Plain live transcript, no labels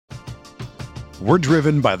We're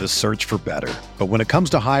driven by the search for better. But when it comes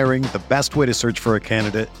to hiring, the best way to search for a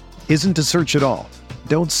candidate isn't to search at all.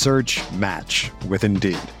 Don't search, match with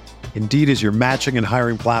Indeed. Indeed is your matching and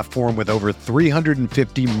hiring platform with over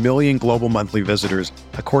 350 million global monthly visitors,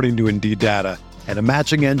 according to Indeed data, and a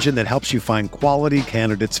matching engine that helps you find quality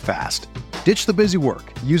candidates fast. Ditch the busy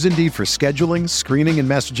work. Use Indeed for scheduling, screening, and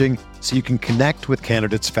messaging so you can connect with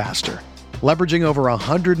candidates faster. Leveraging over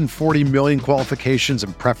 140 million qualifications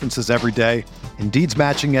and preferences every day, Indeed's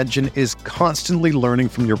matching engine is constantly learning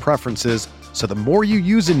from your preferences, so the more you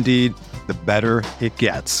use Indeed, the better it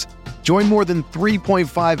gets. Join more than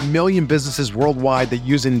 3.5 million businesses worldwide that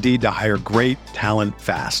use Indeed to hire great talent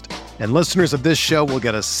fast. And listeners of this show will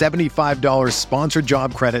get a $75 sponsored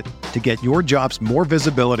job credit to get your jobs more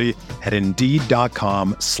visibility at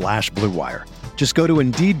Indeed.com/Blue Wire. Just go to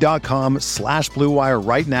Indeed.com/Blue Wire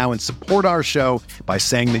right now and support our show by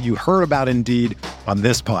saying that you heard about Indeed on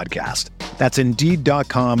this podcast. That's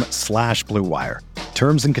Indeed.com/Blue Wire.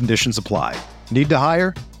 Terms and conditions apply. Need to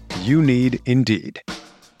hire? You need Indeed.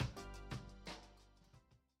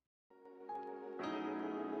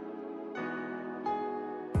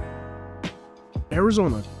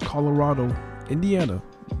 Arizona, Colorado, Indiana,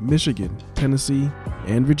 Michigan, Tennessee,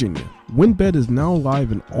 and Virginia. WynnBET is now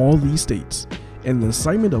live in all these states, and the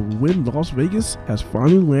assignment of Wynn Las Vegas has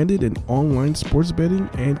finally landed in online sports betting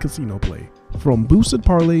and casino play. From boosted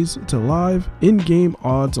parlays to live, in-game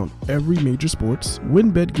odds on every major sports,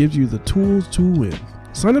 WynnBET gives you the tools to win.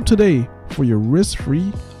 Sign up today for your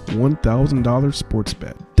risk-free $1,000 sports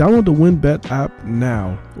bet. Download the WynnBET app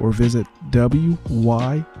now or visit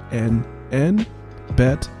wynnbet.com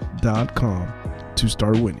to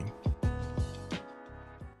start winning.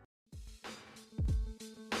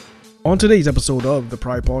 On today's episode of the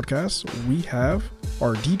Pride Podcast, we have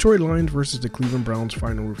our Detroit Lions versus the Cleveland Browns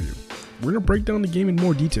final review. We're going to break down the game in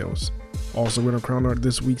more details. Also, we're going to crown out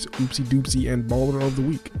this week's Oopsie Doopsie and Baller of the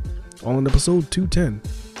Week, all in episode 210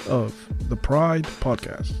 of the Pride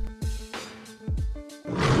Podcast.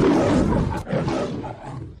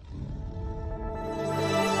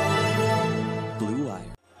 Blue Wire.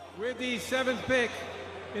 With the 7th pick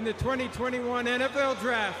in the 2021 NFL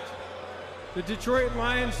Draft, the Detroit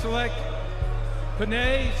Lions select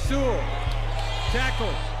Penei Sewell,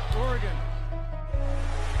 tackle, Oregon.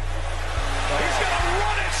 He's going to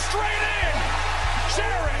run it straight in.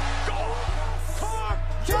 Jared Goff. Carr,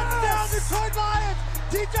 touchdown Detroit Lions.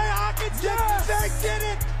 TJ Hawkins, they did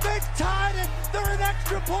it. They tied it. They're an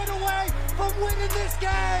extra point away from winning this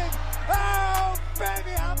game. Oh,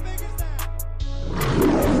 baby, how big is that?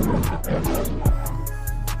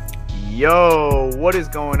 Yo, what is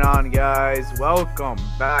going on, guys? Welcome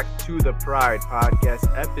back to the Pride Podcast,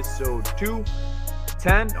 episode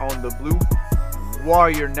 210 on the Blue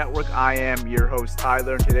Warrior Network. I am your host,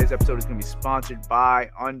 Tyler, and today's episode is going to be sponsored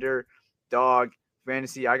by Underdog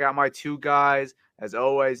Fantasy. I got my two guys, as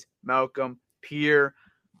always, Malcolm, Pierre.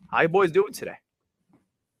 How you boys doing today?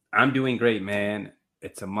 I'm doing great, man.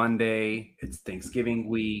 It's a Monday. It's Thanksgiving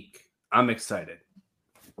week. I'm excited.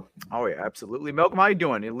 Oh, yeah, absolutely. Malcolm, how you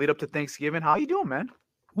doing? You lead up to Thanksgiving. How you doing, man?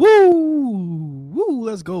 Woo!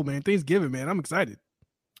 Let's go, man. Thanksgiving, man. I'm excited.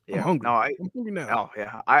 Yeah, I'm hungry. I'm hungry now. Oh,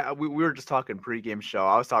 yeah. We were just talking pregame show.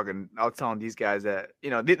 I was telling these guys that,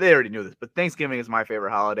 they already knew this, but Thanksgiving is my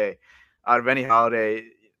favorite holiday out of any holiday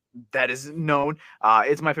that is known.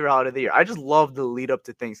 It's my favorite holiday of the year. I just love the lead up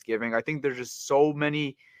to Thanksgiving. I think there's just so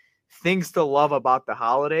many things to love about the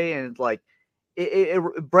holiday, and it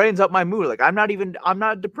brightens up my mood. I'm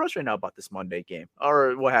not depressed right now about this Monday game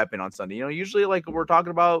or what happened on Sunday. Usually we're talking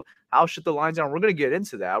about how shit the Lions are, and we're going to get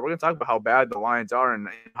into that. We're going to talk about how bad the Lions are and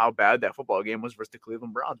how bad that football game was versus the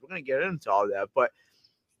Cleveland Browns. We're going to get into all that, but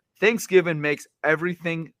Thanksgiving makes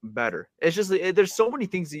everything better. It's just, there's so many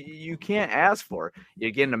things that you can't ask for.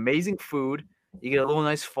 You're getting amazing food. You get a little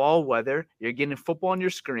nice fall weather. You're getting football on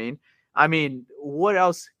your screen. I mean, what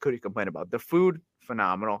else could you complain about? The food,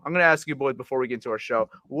 phenomenal. I'm going to ask you boys before we get into our show,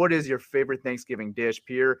 what is your favorite Thanksgiving dish?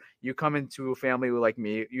 Pierre, you come into a family like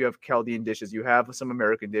me. You have Chaldean dishes. You have some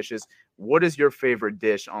American dishes. What is your favorite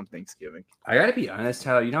dish on Thanksgiving? I got to be honest,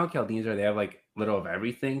 Tyler. You know how Chaldeans are? They have little of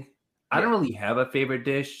everything. I don't really have a favorite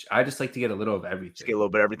dish. I just like to get a little of everything. Just get a little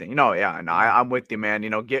bit of everything. I'm with you, man.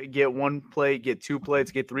 Get one plate, get 2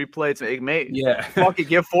 plates, get 3 plates. Fuck it,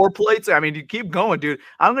 get 4 plates. I mean, you keep going, dude.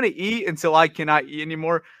 I'm gonna eat until I cannot eat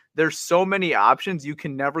anymore. There's so many options you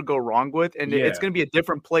can never go wrong with, and it's gonna be a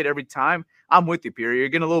different plate every time. I'm with you, Pierre. You're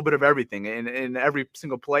getting a little bit of everything in every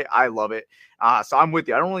single plate. I love it. So I'm with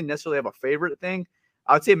you. I don't really necessarily have a favorite thing.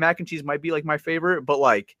 I would say mac and cheese might be my favorite, but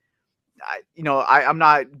I'm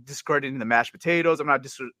not discrediting the mashed potatoes. I'm not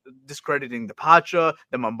discrediting the pacha,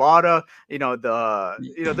 the mambata.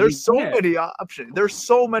 There's so many options. There's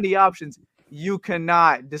so many options you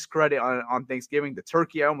cannot discredit on Thanksgiving. The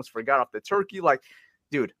turkey, I almost forgot off the turkey. Like,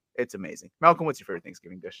 dude, it's amazing. Malcolm, what's your favorite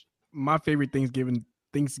Thanksgiving dish? My favorite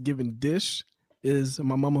Thanksgiving dish is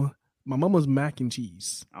my mama's mac and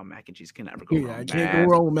cheese. Oh, mac and cheese can never go wrong. Yeah, I can't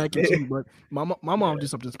go wrong with mac and cheese. But my mom did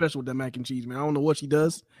something special with that mac and cheese, man. I don't know what she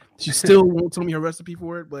does. She still won't tell me her recipe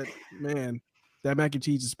for it, but man, that mac and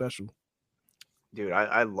cheese is special. Dude,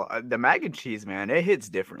 I love the mac and cheese, man. It hits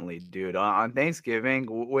differently, dude. On Thanksgiving,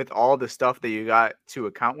 with all the stuff that you got to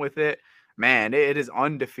account with it, man, it is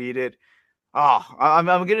undefeated. Oh,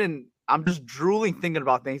 I'm just drooling thinking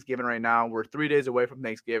about Thanksgiving right now. We're 3 days away from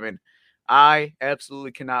Thanksgiving. I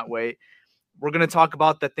absolutely cannot wait. We're going to talk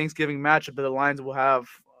about the Thanksgiving matchup that the Lions will have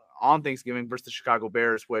on Thanksgiving versus the Chicago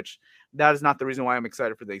Bears, which that is not the reason why I'm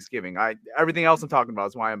excited for Thanksgiving. Everything else I'm talking about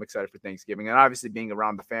is why I'm excited for Thanksgiving, and obviously being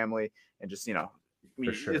around the family and just,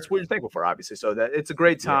 it's what you're thankful for, obviously. So that it's a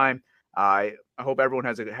great time. I hope everyone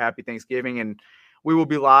has a happy Thanksgiving, and we will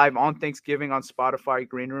be live on Thanksgiving on Spotify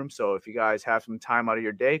Green Room. So if you guys have some time out of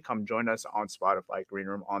your day, come join us on Spotify Green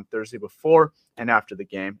Room on Thursday before and after the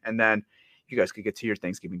game. And then you guys could get to your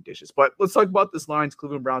Thanksgiving dishes. But let's talk about this Lions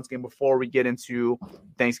Cleveland Browns game before we get into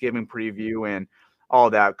Thanksgiving preview and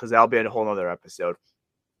all that, because that'll be a whole other episode.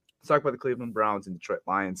 Let's talk about the Cleveland Browns and Detroit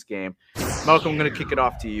Lions game. Malcolm, I'm going to kick it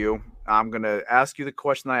off to you. I'm going to ask you the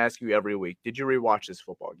question I ask you every week. Did you rewatch this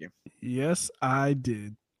football game? Yes, I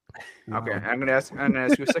did. Okay, I'm going to ask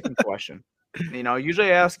you a second question.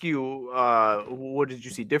 Usually I ask you, what did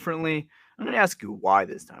you see differently? I'm going to ask you why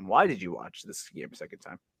this time. Why did you watch this game a second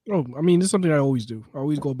time? Oh, I mean, it's something I always do. I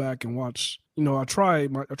always go back and watch. I try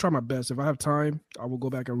my best. If I have time, I will go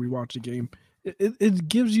back and rewatch the game. It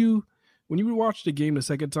gives you, when you rewatch the game the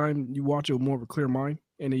second time, you watch it with more of a clear mind,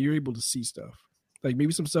 and then you're able to see stuff. Like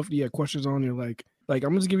maybe some stuff that you had questions on. You're like I'm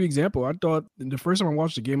gonna just give you an example. I thought the first time I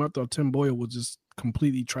watched the game, I thought Tim Boyle was just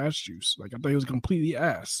completely trash juice. Like I thought he was completely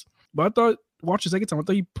ass. But I thought watch the second time, I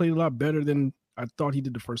thought he played a lot better than I thought he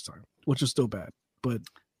did the first time, which is still bad. But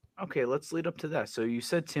okay, let's lead up to that. So you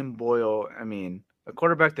said Tim Boyle. I mean, a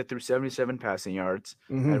quarterback that threw 77 passing yards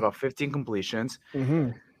and about 15 completions.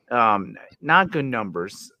 Not good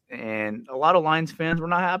numbers. And a lot of Lions fans were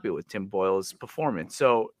not happy with Tim Boyle's performance.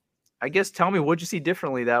 So I guess tell me, what'd you see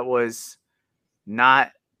differently that was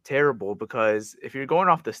not terrible? Because if you're going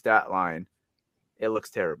off the stat line, it looks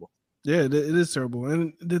terrible. Yeah, it is terrible.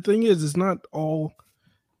 And the thing is, it's not all.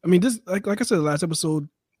 I mean, this like I said last episode,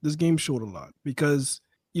 this game showed a lot because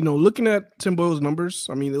looking at Tim Boyle's numbers,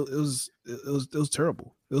 I mean, it was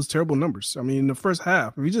terrible. It was terrible numbers. I mean, in the first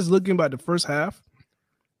half, if you're just looking by the first half,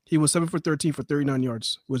 he was 7 for 13 for 39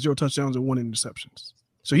 yards with 0 touchdowns and 1 interceptions.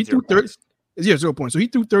 So he threw 0 points. So he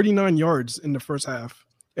threw 39 yards in the first half,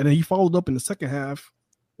 and then he followed up in the second half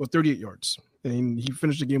with 38 yards. And he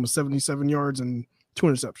finished the game with 77 yards and 2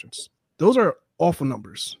 interceptions. Those are awful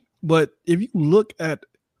numbers. But if you look at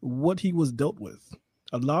what he was dealt with,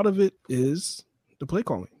 a lot of it is the play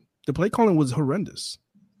calling. The play calling was horrendous.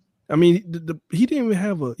 I mean, he didn't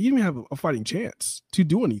even have a fighting chance to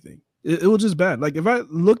do anything. It was just bad. Like if I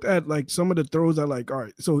looked at like some of the throws, all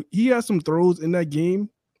right. So he had some throws in that game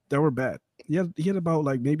that were bad. He had about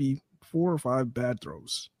like maybe 4 or 5 bad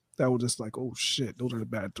throws that were just like, oh shit, those are the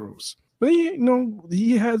bad throws. But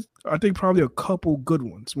he had, I think, probably a couple good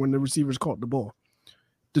ones when the receivers caught the ball.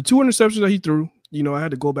 The 2 interceptions that he threw, I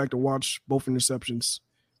had to go back to watch both interceptions.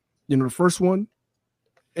 The first one,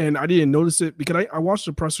 and I didn't notice it because I watched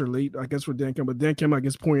the presser late, I guess, for Dan Campbell. But Dan Campbell, I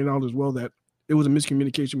guess, pointed out as well that it was a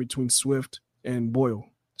miscommunication between Swift and Boyle.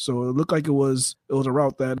 So it looked like it was a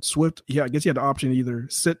route that Swift, I guess he had the option to either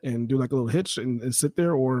sit and do like a little hitch and sit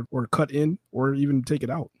there or cut in or even take it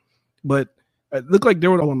out. But it looked like they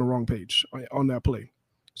were all on the wrong page on that play.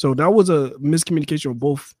 So that was a miscommunication of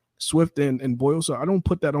both Swift and Boyle. So I don't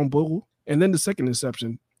put that on Boyle. And then the second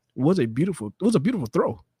interception was a beautiful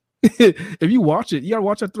throw. If you watch it, you gotta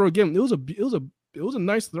watch that throw again. It was a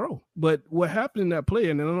nice throw. But what happened in that play,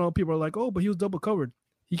 and I don't know, people are like, oh, but he was double covered.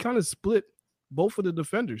 He kind of split both of the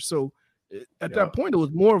defenders. So at that point, it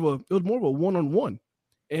was more of a one-on-one.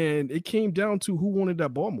 And it came down to who wanted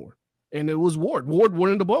that ball more. And it was Ward. Ward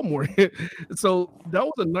wanted the ball more. So that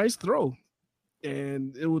was a nice throw.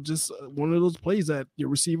 And it was just one of those plays that your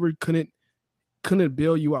receiver couldn't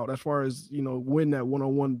bail you out as far as, win that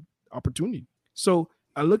one-on-one opportunity. So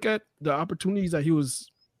I look at the opportunities that he was,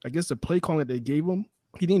 I guess the play calling that they gave him,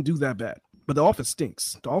 he didn't do that bad. But the offense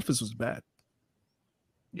stinks. The offense was bad.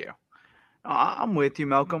 Yeah. I'm with you,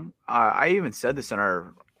 Malcolm. I even said this in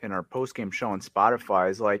our post-game show on Spotify.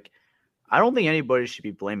 Is like, I don't think anybody should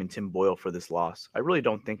be blaming Tim Boyle for this loss. I really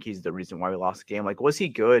don't think he's the reason why we lost the game. Like, was he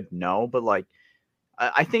good? No, but like,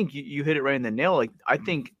 I think you hit it right in the nail. Like, I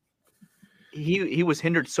think he was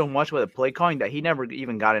hindered so much by the play calling that he never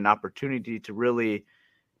even got an opportunity to really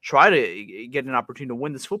try to get an opportunity to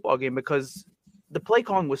win this football game because the play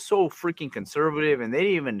calling was so freaking conservative, and they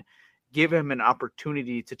didn't even give him an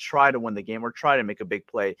opportunity to try to win the game or try to make a big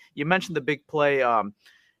play. You mentioned the big play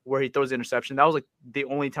where he throws the interception. That was like the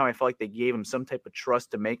only time I felt like they gave him some type of trust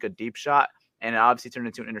to make a deep shot, and it obviously turned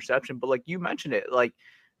into an interception. But like you mentioned it, like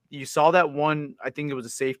you saw that one, I think it was a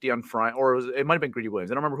safety on front, or it might have been Greedy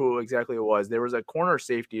Williams. I don't remember who exactly it was. There was a corner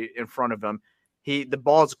safety in front of him. The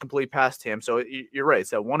ball is completely past him. So you're right. It's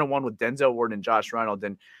that 1-on-1 with Denzel Ward and Josh Reynolds.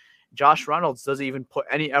 And Josh Reynolds doesn't even put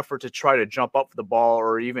any effort to try to jump up for the ball,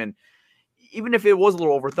 or even if it was a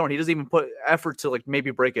little overthrown, he doesn't even put effort to like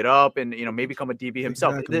maybe break it up and, you know, maybe become a DB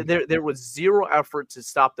himself. Exactly. There was zero effort to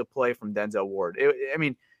stop the play from Denzel Ward. I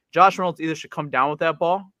mean, Josh Reynolds either should come down with that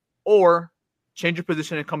ball or change your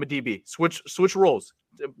position and come a DB. Switch roles,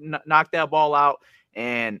 knock that ball out,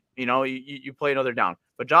 and you know you play another down.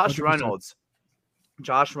 But Josh 100%.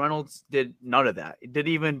 Reynolds did none of that. He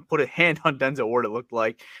didn't even put a hand on Denzel Ward, it looked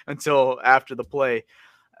like, until after the play,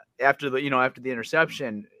 after the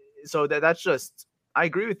interception. So that's just, I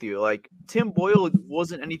agree with you. Like, Tim Boyle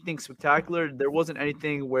wasn't anything spectacular. There wasn't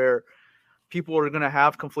anything where people are going to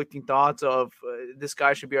have conflicting thoughts of this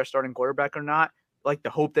guy should be our starting quarterback or not. Like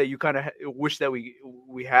the hope that you kind of wish that we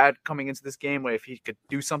had coming into this game, where if he could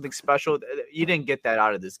do something special, you didn't get that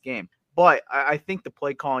out of this game. But I think the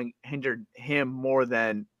play calling hindered him more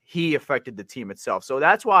than he affected the team itself. So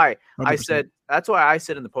that's why 100%. I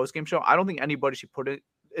said in the postgame show, I don't think anybody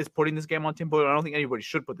is putting this game on Tim Boyle. I don't think anybody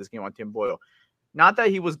should put this game on Tim Boyle. Not that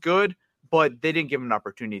he was good, but they didn't give him an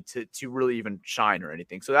opportunity to really even shine or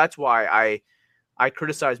anything. So that's why I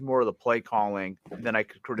criticize more of the play calling than I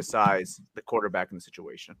could criticize the quarterback in the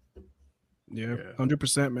situation. Yeah,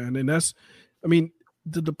 100%, man. And that's, I mean,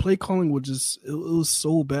 the play calling was it was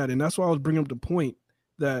so bad. And that's why I was bringing up the point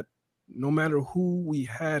that no matter who we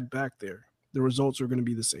had back there, the results are going to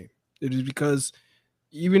be the same. It is because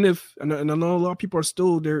even if, and I know a lot of people are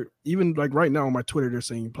still there, even like right now on my Twitter, they're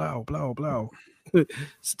saying, blah, blah, blah.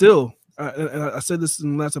 Still, and I said this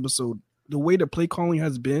in the last episode, the way the play calling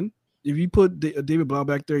has been, if you put David Blau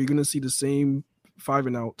back there, you're going to see the same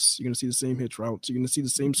 5-and-outs. You're going to see the same hitch routes. You're going to see the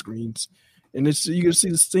same screens. And you're going to see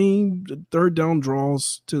the same third down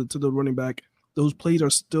draws to the running back. Those plays are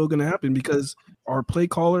still going to happen because our play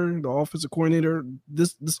caller, the offensive coordinator,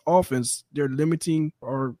 this offense, they're limiting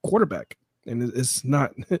our quarterback. And it's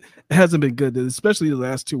not, it hasn't been good, especially the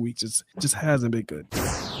last 2 weeks. It just hasn't been good.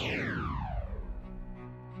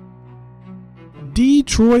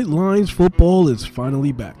 Detroit Lions football is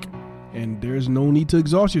finally back. And there's no need to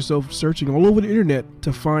exhaust yourself searching all over the internet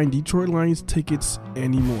to find Detroit Lions tickets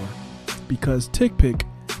anymore. Because TickPick,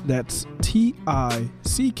 that's TickPick,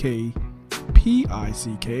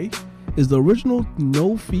 is the original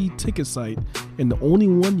no-fee ticket site and the only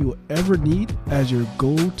one you'll ever need as your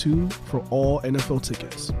go-to for all NFL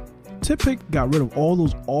tickets. TickPick got rid of all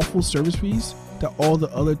those awful service fees that all the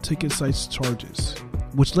other ticket sites charges,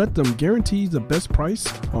 which let them guarantee the best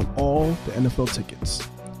price on all the NFL tickets.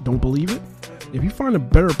 Don't believe it? If you find a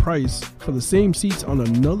better price for the same seats on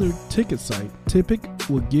another ticket site, TickPick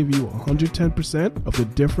will give you 110% of the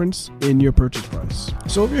difference in your purchase price.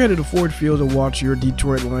 So if you're headed to Ford Field to watch your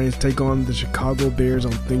Detroit Lions take on the Chicago Bears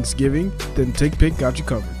on Thanksgiving, then TickPick got you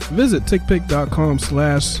covered. Visit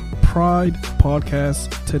TickPick.com/Pride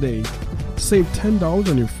Podcast today to save $10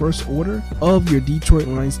 on your first order of your Detroit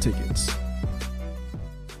Lions tickets.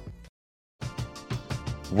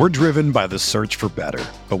 We're driven by the search for better.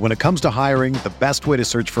 But when it comes to hiring, the best way to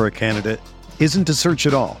search for a candidate isn't to search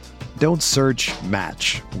at all. Don't search,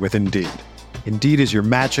 match with Indeed. Indeed is your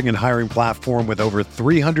matching and hiring platform with over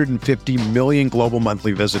 350 million global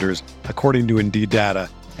monthly visitors, according to Indeed data,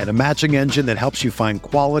 and a matching engine that helps you find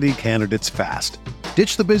quality candidates fast.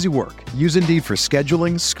 Ditch the busy work. Use Indeed for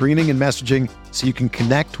scheduling, screening, and messaging so you can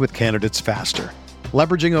connect with candidates faster.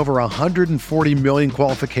 Leveraging over 140 million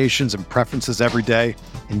qualifications and preferences every day,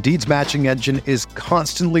 Indeed's matching engine is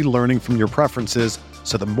constantly learning from your preferences,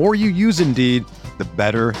 so the more you use Indeed, the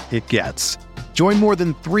better it gets. Join more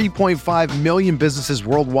than 3.5 million businesses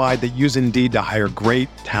worldwide that use Indeed to hire great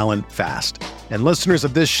talent fast. And listeners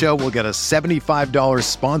of this show will get a $75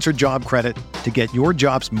 sponsored job credit to get your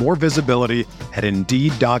jobs more visibility at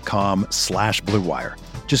Indeed.com/Blue Wire.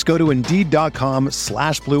 Just go to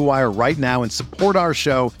Indeed.com/Blue Wire right now and support our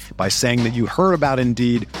show by saying that you heard about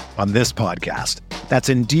Indeed on this podcast. That's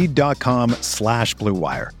Indeed.com/Blue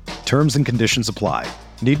Wire. Terms and conditions apply.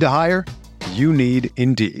 Need to hire? you need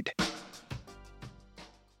Indeed.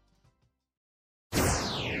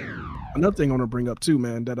 Another thing I want to bring up too,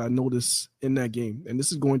 man, that I noticed in that game, and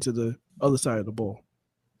this is going to the other side of the ball.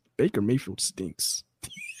 Baker Mayfield stinks.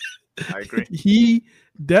 I agree.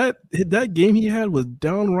 That game he had was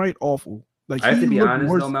downright awful. Like, I have to be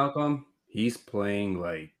honest though, Malcolm, he's playing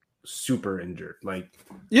like super injured. Like,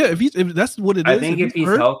 yeah, if that's what it is. I think if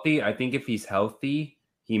he's healthy,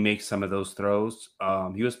 he makes some of those throws.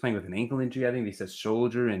 He was playing with an ankle injury. I think they said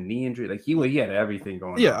shoulder and knee injury. Like he had everything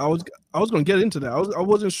going on. Yeah, I was going to get into that. I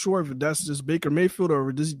wasn't sure if that's just Baker Mayfield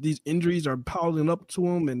or these injuries are piling up to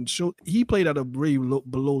him. And he played at a very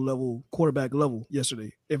below level quarterback level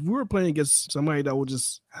yesterday. If we were playing against somebody that was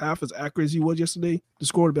just half as accurate as he was yesterday, the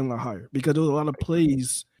score would have been a lot higher because there was a lot of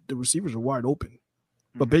plays. The receivers were wide open.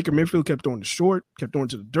 But Baker Mayfield kept throwing the short, kept throwing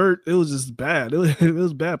to the dirt. It was just bad. It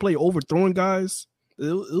was bad play, overthrowing guys.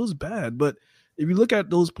 It was bad. But if you look at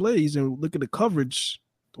those plays and look at the coverage,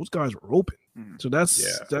 those guys were open. So that's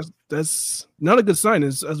not a good sign.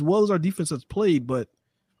 As well as our defense has played, but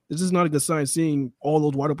it's just not a good sign seeing all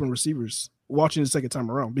those wide open receivers watching the second time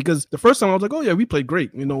around. Because the first time I was like, oh yeah, we played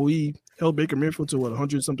great. We held Baker Mayfield to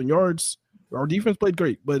 100-something yards. Our defense played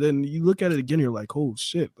great, but then you look at it again, you're like, oh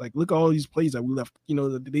shit! Like, look at all these plays that we left.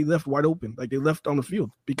 They left wide open, like they left on the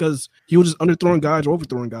field because he was just underthrowing guys or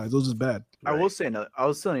overthrowing guys. Those is bad. I will say I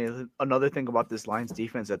was telling you another thing about this Lions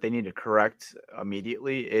defense that they need to correct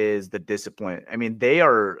immediately is the discipline. I mean, they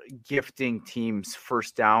are gifting teams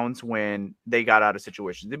first downs when they got out of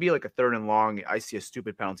situations. It'd be like a 3rd and long. I see a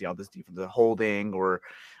stupid penalty on this defense, a holding, or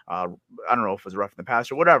I don't know if it was rough in the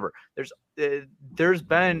past or whatever. There's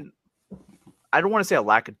been, I don't want to say a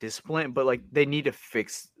lack of discipline, but like they need to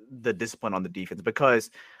fix the discipline on the defense because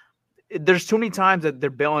there's too many times that they're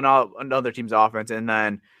bailing out another team's offense and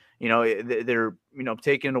then, they're,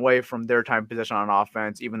 taking away from their time of possession on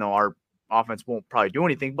offense, even though our offense won't probably do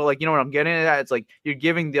anything. But like, what I'm getting at? It's like you're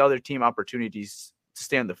giving the other team opportunities to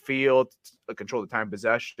stay on the field, to control the time of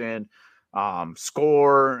possession,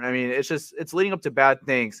 score. I mean, it's leading up to bad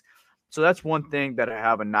things. So that's one thing that I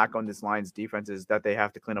have a knock on this Lions defense is that they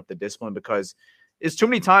have to clean up the discipline because it's too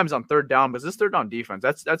many times on 3rd down. Because this 3rd down defense,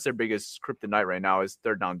 that's their biggest kryptonite right now is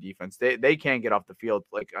 3rd down defense. They can't get off the field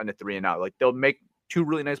like on a 3 and out. Like they'll make 2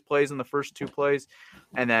 really nice plays in the first 2 plays,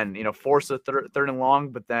 and then force a 3rd and long,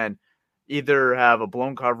 but then either have a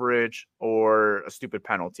blown coverage or a stupid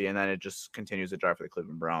penalty, and then it just continues to drive for the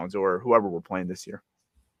Cleveland Browns or whoever we're playing this year.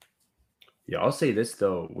 Yeah, I'll say this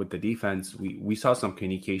though, with the defense, we saw some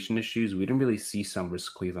communication issues. We didn't really see some versus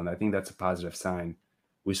Cleveland. I think that's a positive sign.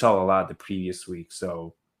 We saw a lot the previous week,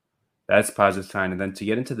 so that's a positive sign. And then to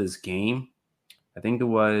get into this game, I think it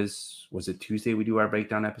was it Tuesday we do our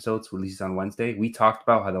breakdown episodes, released on Wednesday. We talked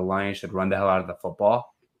about how the Lions should run the hell out of the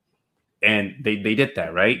football. And they did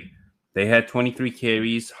that, right? They had 23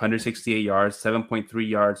 carries, 168 yards, 7.3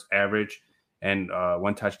 yards average, and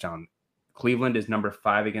 1 touchdown. Cleveland is number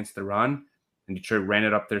 5 against the run, and Detroit ran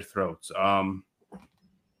it up their throats.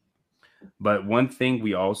 But one thing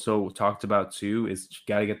we also talked about too is you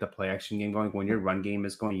got to get the play action game going. When your run game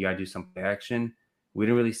is going, you got to do some play action. We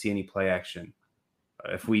didn't really see any play action.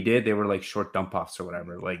 If we did, they were like short dump offs or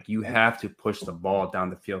whatever. Like you have to push the ball down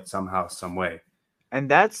the field somehow, some way. And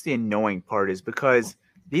that's the annoying part is because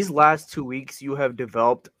these last 2 weeks you have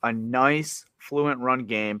developed a nice fluent run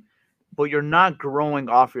game, but you're not growing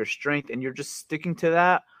off your strength and you're just sticking to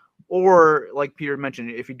that. Or like Peter mentioned,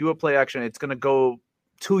 if you do a play action, it's going to go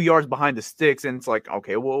 2 yards behind the sticks. And it's like,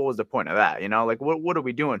 okay, what was the point of that? Like what are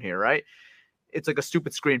we doing here? Right. It's like a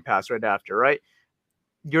stupid screen pass right after, right?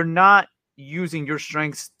 You're not using your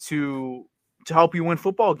strengths to help you win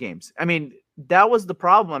football games. I mean, that was the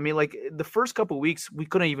problem. I mean, like the first couple of weeks, we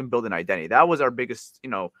couldn't even build an identity. That was our biggest,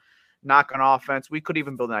 knock on offense. We couldn't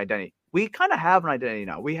even build an identity. We kind of have an identity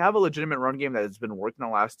now. We have a legitimate run game that has been working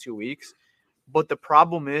the last 2 weeks, but the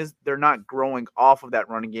problem is they're not growing off of that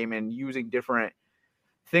running game and using different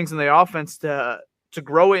things in the offense to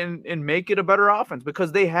grow it and make it a better offense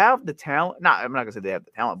because they have the talent. I'm not gonna say they have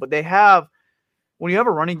the talent, but they have. When you have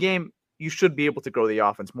a running game, you should be able to grow the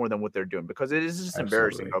offense more than what they're doing because it is just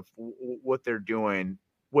embarrassing of what they're doing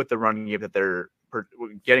with the running game that they're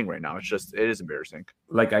getting right now. It is embarrassing.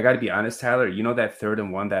 Like, I got to be honest, Tyler, that 3rd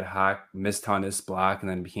and 1 that Hawk missed on this block and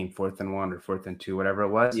then it became 4th and 1 or 4th and 2, whatever it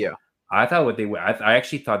was. Yeah. I thought I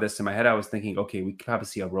actually thought this in my head. I was thinking, okay, we could probably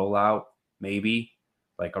see a rollout, maybe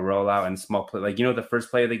like a rollout and small play. Like, the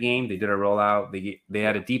first play of the game, they did a rollout. They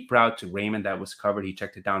had a deep route to Raymond that was covered. He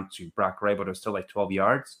checked it down to Brock Wright, but it was still like 12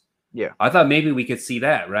 yards. Yeah. I thought maybe we could see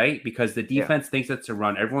that, right? Because the defense thinks it's a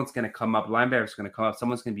run. Everyone's going to come up. Linebackers going to come up.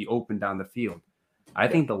 Someone's going to be open down the field. I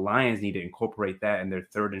think the Lions need to incorporate that in their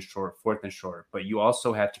 3rd and short, 4th and short. But you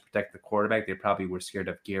also have to protect the quarterback. They probably were scared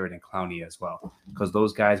of Garrett and Clowney as well, because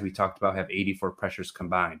those guys we talked about have 84 pressures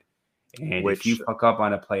combined. And if you fuck up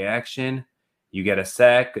on a play action, you get a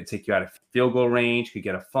sack, could take you out of field goal range, could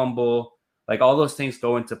get a fumble. Like, all those things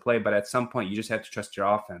go into play. But at some point, you just have to trust your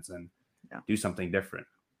offense and do something different.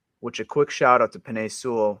 Which, a quick shout out to Penei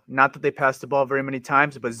Sewell. Not that they passed the ball very many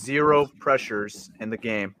times, but 0 pressures in the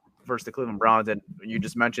game versus the Cleveland Browns. And you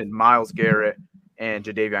just mentioned Myles Garrett and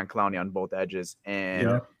Jadeveon Clowney on both edges.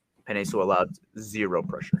 And Penei Sewell allowed 0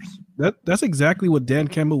 pressures. That's exactly what Dan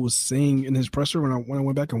Campbell was saying in his presser when I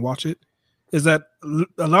went back and watched it. Is that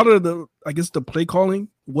a lot of the play calling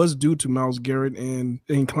was due to Myles Garrett and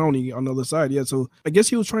Clowney on the other side. Yeah, so I guess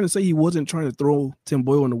he was trying to say he wasn't trying to throw Tim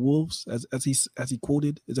Boyle in the Wolves, as he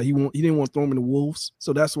quoted, is that he didn't want to throw him in the Wolves.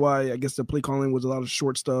 So that's why I guess the play calling was a lot of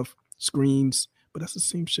short stuff, screens. But that's the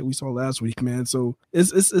same shit we saw last week, man. So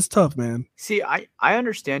it's tough, man. See, I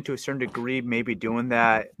understand to a certain degree maybe doing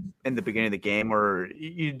that in the beginning of the game, or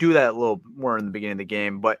you do that a little more in the beginning of the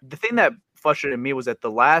game. But the thing that frustrated me was that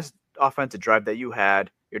the last offensive drive that you had,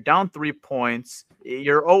 you're down 3 points,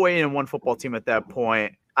 you're 0-1 football team at that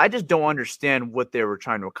point. I just don't understand what they were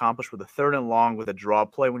trying to accomplish with a 3rd and long with a draw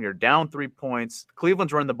play when you're down 3 points.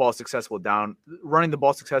 Cleveland's running the ball successfully down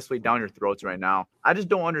your throats right now. I just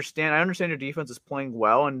don't understand. I understand your defense is playing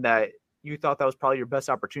well and that you thought that was probably your best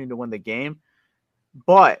opportunity to win the game,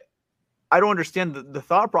 but I don't understand the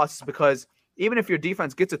thought process, because even if your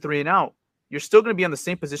defense gets a 3 and out, you're still going to be on the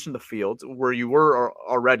same position in the field where you were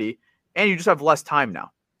already, and you just have less time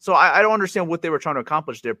now. So I don't understand what they were trying to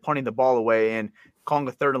accomplish there, punting the ball away and calling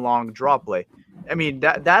a 3rd and long draw play. I mean,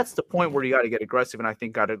 that's the point where you got to get aggressive and I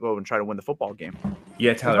think got to go and try to win the football game.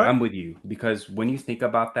 Yeah, Tyler, I'm with you, because when you think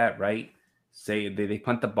about that, right, say they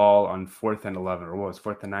punt the ball on 4th and 11, or what was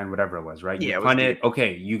 4th and 9, whatever it was, right? You punt it.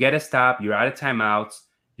 Okay, you get a stop. You're out of timeouts.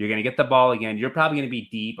 You're going to get the ball again. You're probably going to be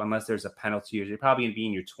deep unless there's a penalty. Or you're probably going to be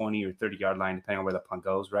in your 20 or 30-yard line, depending on where the punt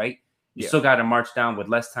goes, right? You still got to march down with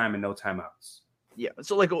less time and no timeouts. Yeah.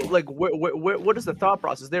 So, what is the thought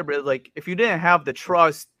process there? But, like, if you didn't have the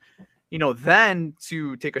trust, then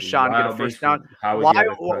to take a shot and get a first down,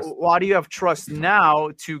 why do you have trust now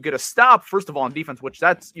to get a stop, first of all, on defense, which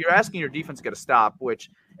you're asking your defense to get a stop, which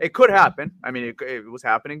it could happen. I mean, it was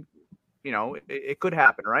happening. It could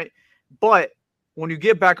happen, right? But when you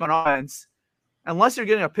get back on offense, unless you're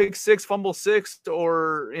getting a pick 6, fumble 6,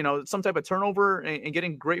 or some type of turnover and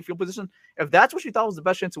getting great field position, if that's what you thought was the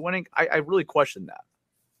best chance of winning, I really question that.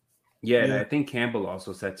 Yeah, and I think Campbell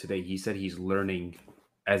also said today, he said he's learning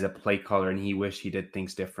as a play caller and he wished he did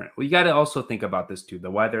things different. Well, you got to also think about this too.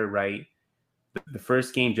 The weather, right? The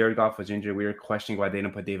first game, Jared Goff was injured. We were questioning why they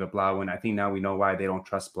didn't put David Blau in. I think now we know why they don't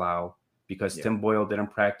trust Blau, because Tim Boyle didn't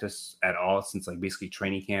practice at all since basically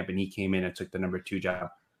training camp, and he came in and took the number 2 job.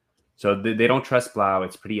 So they don't trust Blau.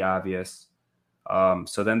 It's pretty obvious.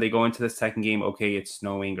 So then they go into the second game. Okay, it's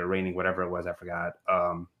snowing or raining, whatever it was. I forgot.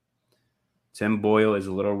 Tim Boyle is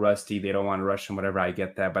a little rusty. They don't want to rush him, whatever. I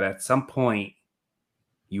get that. But at some point,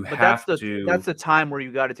 that's the time where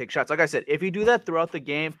you got to take shots. Like I said, if you do that throughout the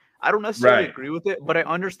game, I don't necessarily agree with it, but I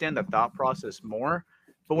understand the thought process more.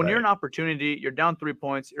 But when you're an opportunity, you're down 3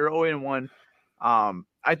 points, you're 0-1.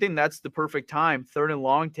 I think that's the perfect time. 3rd and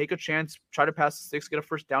long, take a chance, try to pass the 6, get a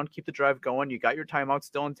first down, keep the drive going. You got your timeout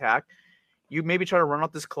still intact. You maybe try to run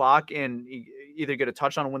out this clock and either get a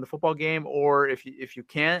touchdown and win the football game, or if you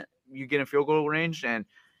can't, you get in field goal range and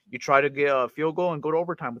you try to get a field goal and go to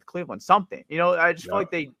overtime with Cleveland. Something. I just feel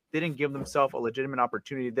like they didn't give themselves a legitimate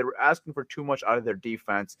opportunity. They were asking for too much out of their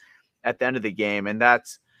defense at the end of the game, and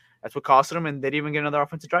that's what cost them, and they didn't even get another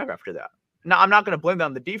offensive drive after that. Now, I'm not going to blame that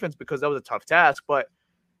on the defense because that was a tough task, but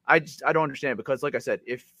I don't understand, because like I said,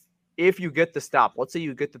 if you get the stop, let's say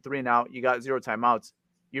you get the 3 and out, you got 0 timeouts,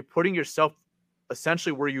 you're putting yourself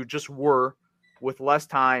essentially where you just were with less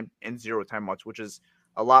time and 0 timeouts, which is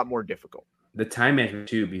a lot more difficult. The time management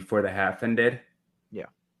too, before the half ended,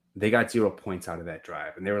 they got 0 points out of that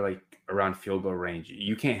drive, and they were around field goal range.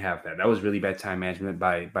 You can't have that. That was really bad time management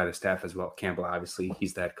by the staff as well. Campbell, obviously,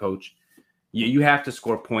 he's the head coach. You have to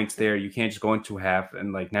score points there. You can't just go into half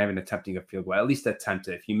and not even attempting a field goal. At least attempt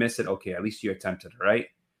it. If you miss it, okay, at least you attempted it, right?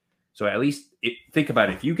 So at least think about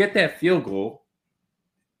it. If you get that field goal,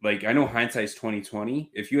 I know hindsight is 20/20.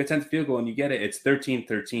 If you attempt a field goal and you get it, it's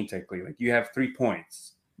 13-13 technically. You have 3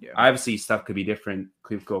 points. Yeah. Obviously, stuff could be different.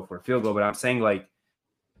 Could go for a field goal, but I'm saying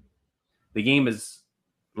the game is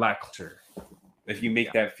lackluster. If you make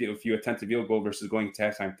if you attempt a field goal versus going to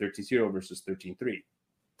halftime 13-0 versus 13-3.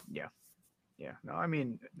 Yeah. No, I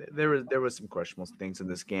mean, there was some questionable things in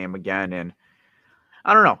this game again, and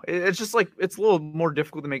I don't know. It's just like it's a little more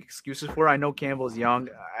difficult to make excuses for. I know Campbell's young.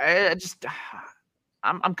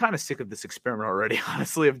 I'm kind of sick of this experiment already,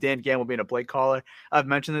 honestly, of Dan Campbell being a play caller. I've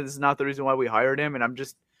mentioned that this is not the reason why we hired him, and I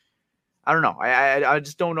don't know. I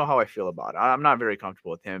just don't know how I feel about it. I'm not very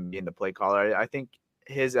comfortable with him being the play caller. I think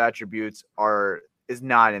his attributes is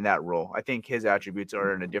not in that role. I think his attributes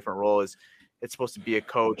are in a different role. It's supposed to be a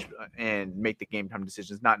coach and make the game time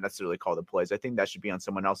decisions, not necessarily call the plays. I think that should be on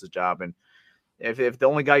someone else's job. And if the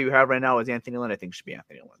only guy you have right now is Anthony Lynn, I think it should be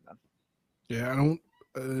Anthony Lynn then. Yeah, I don't.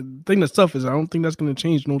 The thing that's tough is I don't think that's going to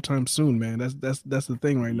change no time soon, man. That's the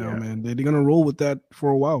thing right now, man. They're going to roll with that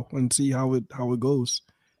for a while and see how it goes.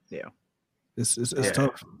 Yeah, it's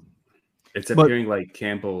tough. It's appearing like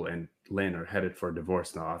Campbell and Lynn are headed for a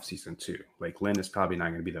divorce in the offseason too. Like Lynn is probably not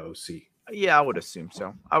going to be the OC. Yeah, I would assume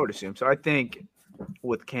so. I think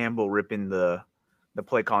with Campbell ripping the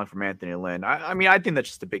play calling from Anthony Lynn, I mean, I think that's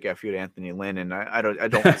just a big FU to Anthony Lynn, and I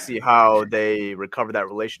don't see how they recover that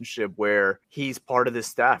relationship where he's part of this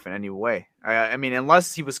staff in any way. I mean,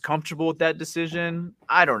 unless he was comfortable with that decision,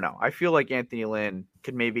 I don't know. I feel like Anthony Lynn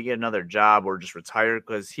could maybe get another job or just retire,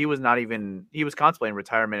 because he was contemplating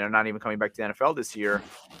retirement and not even coming back to the NFL this year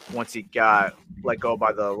once he got let go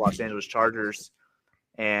by the Los Angeles Chargers.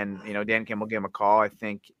 And, Dan Campbell gave him a call. I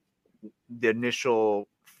think the initial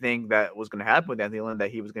thing that was going to happen with Anthony Lynn,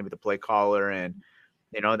 that he was going to be the play caller. And,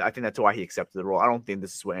 I think that's why he accepted the role. I don't think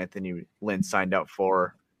this is what Anthony Lynn signed up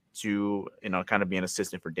for, to, kind of be an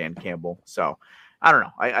assistant for Dan Campbell. So I don't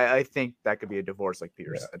know. I think that could be a divorce, like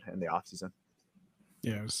Peter said, in the offseason.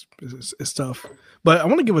 Yeah, it's tough. But I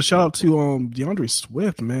want to give a shout out to DeAndre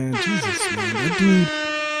Swift, man. Jesus, man. That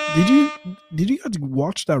dude, did you guys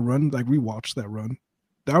watch that run? Like rewatch that run?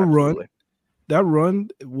 That run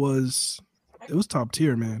was top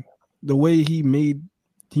tier, man. The way he made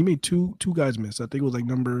two guys miss. I think it was like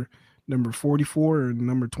number 44 or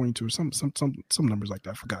number 22 or some numbers like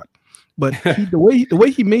that. I forgot. But the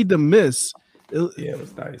way he made them miss, it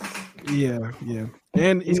was nice. Yeah.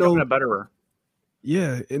 And he's becoming a betterer.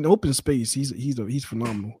 Yeah, in open space, he's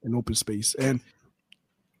phenomenal in open space. And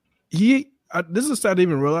this is a stat I didn't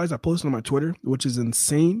even realize. I posted on my Twitter, which is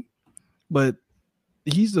insane, but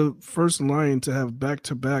he's the first Lion to have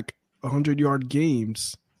back-to-back 100-yard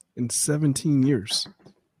games in 17 years.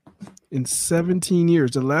 In 17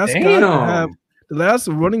 years, the last the last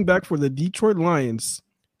running back for the Detroit Lions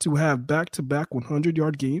to have back-to-back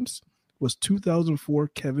 100-yard games was 2004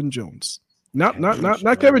 Kevin Jones. Not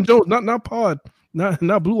Kevin Jones, not Pod.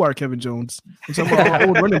 Not Blue Wire Kevin Jones. I'm talking about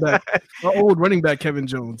our old running back Kevin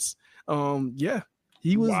Jones.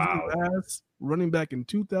 He was the last running back in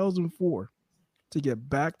 2004 to get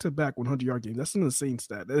back-to-back 100-yard games. That's an insane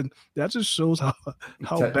stat, and that just shows how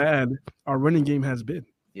bad our running game has been.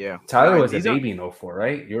 Yeah, Tyler was a baby in 04,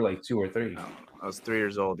 right? You're like 2 or 3. I was 3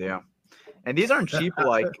 years old. Yeah. And these aren't cheap,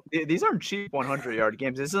 these aren't cheap 100-yard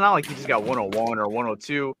games. This is not like he just got 101 or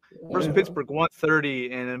 102. Versus Pittsburgh,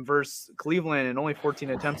 130, and then versus Cleveland, in only 14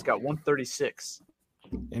 attempts, got 136.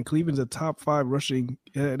 And Cleveland's a top 5 rushing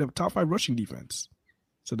defense.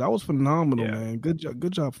 So that was phenomenal, man.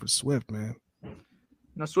 Good job for Swift, man.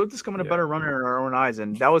 Now, Swift is coming a better runner in our own eyes,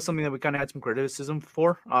 and that was something that we kind of had some criticism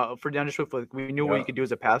for DeAndre Swift. Like, we knew what he could do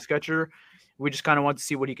as a pass catcher. We just kind of wanted to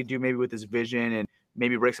see what he could do maybe with his vision and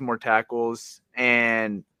maybe break some more tackles.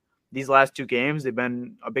 And these last 2 games, they've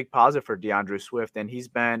been a big positive for DeAndre Swift, and he's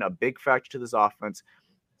been a big factor to this offense.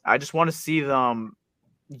 I just want to see them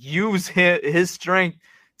use his strength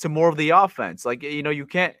to more of the offense. Like, you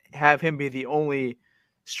can't have him be the only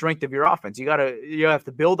strength of your offense. You have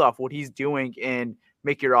to build off what he's doing and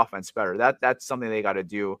make your offense better. That's something they got to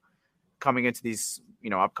do coming into these,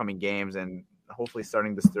 upcoming games, and hopefully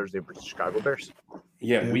starting this Thursday for the Chicago Bears.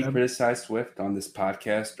 Yeah, we criticized Swift on this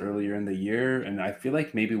podcast earlier in the year, and I feel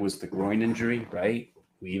like maybe it was the groin injury, right?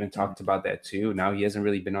 We even talked about that too. Now he hasn't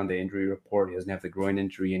really been on the injury report. He doesn't have the groin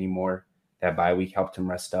injury anymore. That bye week helped him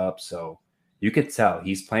rest up. So you could tell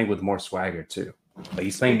he's playing with more swagger too. Like,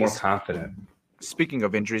 he's playing more confident. Speaking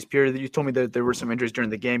of injuries, Pierre, you told me that there were some injuries during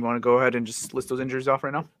the game. You want to go ahead and just list those injuries off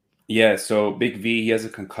right now? Yeah, so Big V, he has a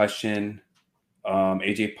concussion.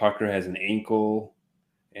 AJ Parker has an ankle,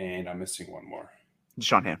 and I'm missing one more.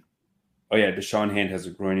 Deshaun Hand. Oh, yeah, Deshaun Hand has a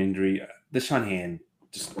groin injury. Deshaun Hand,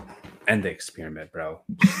 just end the experiment, bro.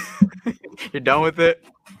 You're done with it?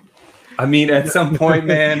 I mean, at some point,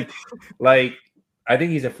 man, like, I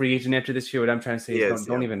think he's a free agent after this year. What I'm trying to say is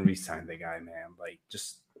don't even re-sign the guy, man. Like,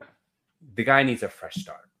 just the guy needs a fresh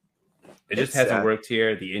start. It just hasn't worked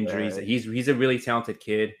here. The injuries. Yeah. He's a really talented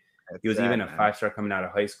kid. He was even a 5-star coming out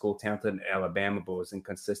of high school, talented in Alabama, but was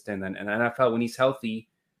inconsistent. And I felt when he's healthy,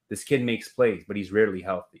 this kid makes plays, but he's rarely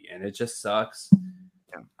healthy. And it just sucks.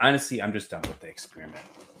 honestly, I'm just done with the experiment.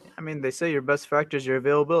 I mean, they say your best factor is your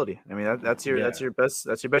availability. I mean, that's your best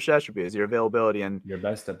attribute is your availability, and your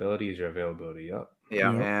best ability is your availability. Yep.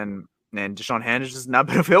 Yeah, and Deshaun Hand has just not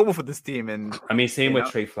been available for this team, and I mean, same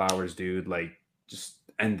with Trey Flowers, dude. Like, just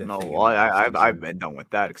end the thing. Well, I've been done with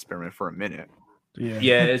that experiment for a minute.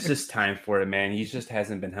 Yeah, it's just time for it, man. He just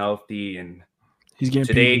hasn't been healthy, and he's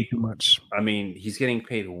getting paid too much. I mean, he's getting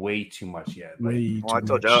paid way too much yet. I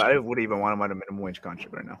told you, I would even want him on a minimum wage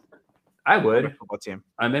contract right now. I would. Football team.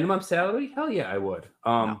 A minimum salary? Hell yeah, I would.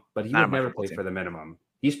 But he would never play for the minimum.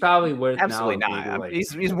 He's probably worth absolutely not.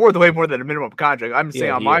 He's worth way more than a minimum contract. I'm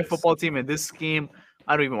saying on my football team in this scheme,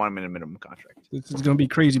 I don't even want him in a minimum contract. This is going to be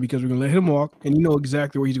crazy because we're going to let him walk, and you know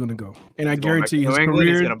exactly where he's going to go. And I guarantee his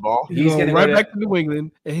career, he's going to right back to New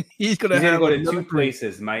England, and he's going to go to two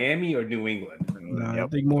places, Miami or New England. Nah, I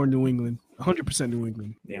think more New England. 100% New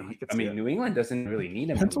England. Yeah, I mean, New England doesn't really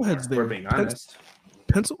need him. Pencilhead's there. We're being honest.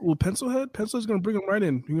 Pencilhead's going to bring him right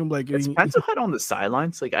in. You're gonna be like, is Pencilhead on the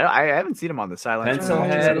sidelines? Like, I haven't seen him on the sidelines.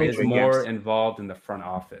 Pencilhead is more involved in the front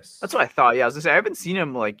office. That's what I thought. Yeah, I was gonna say I haven't seen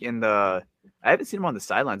him I haven't seen him on the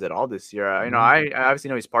sidelines at all this year. You know, I obviously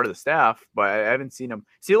know he's part of the staff, but I haven't seen him.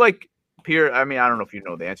 See, like Pierre. I mean, I don't know if you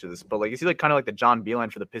know the answer to this, but like, is he like kind of like the John Beeline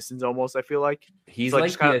for the Pistons almost? I feel like he's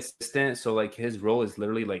like the assistant. So like his role is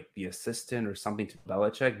literally like the assistant or something to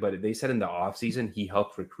Belichick. But they said in the offseason he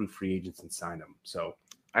helped recruit free agents and sign them. So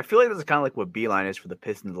I feel like this is kind of like what Beeline is for the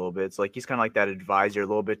Pistons a little bit. It's like he's kind of like that advisor a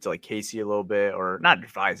little bit to like Casey a little bit, or not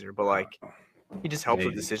advisor, but like he just helps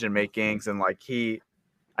with decision makings, and like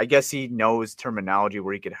I guess he knows terminology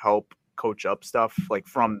where he could help coach up stuff. Like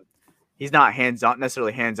he's not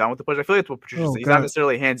necessarily hands on with the players. I feel like that's what Patricia said. He's not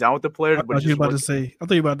necessarily hands on with the players. I thought you were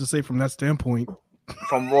about to say from that standpoint.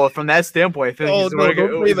 From that standpoint, I feel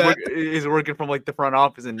like he's working from like the front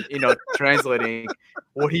office and translating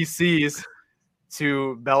what he sees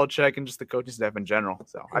to Belichick and just the coaching staff in general.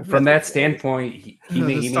 So from that standpoint, he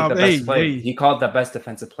made the best play. He called the best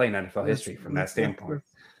defensive play in NFL history from that standpoint.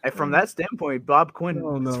 And from that standpoint, Bob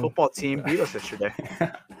Quinn, his football team beat us yesterday.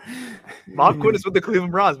 Bob Quinn is with the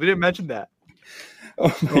Cleveland Browns. We didn't mention that.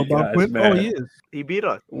 Bob Quinn? Man. He is. He beat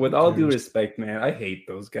us. With all due respect, man, I hate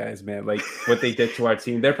those guys, man. Like what they did to our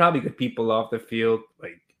team. They're probably good people off the field,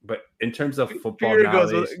 but in terms of football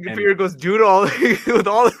knowledge, Pierre goes, dude, with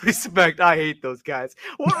all the respect, I hate those guys.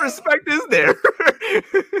 What respect is there?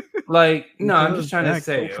 No, I'm just trying to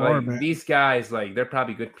say, these guys, they're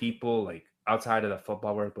probably good people, outside of the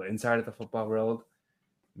football world, but inside of the football world,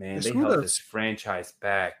 man, they held this franchise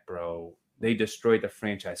back, bro. They destroyed the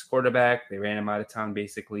franchise quarterback. They ran him out of town,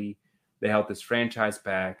 basically. They held this franchise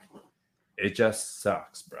back. It just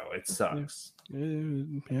sucks, bro. It sucks.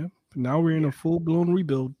 Yeah. Now we're in a full-blown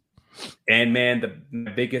rebuild. And, man,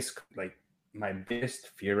 my biggest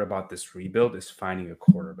fear about this rebuild is finding a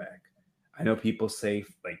quarterback. I know people say,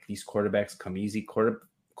 these quarterbacks come easy.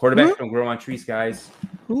 Quarterbacks don't grow on trees, guys.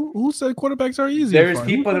 Who said quarterbacks are easy? There's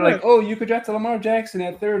people that are like, oh, you could draft a Lamar Jackson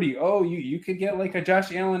at 30. Oh, you could get a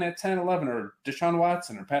Josh Allen at 10, 11, or Deshaun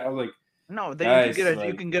Watson or Pat. I was like, no, then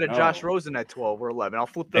you can get a Josh Rosen at 12 or 11. I'll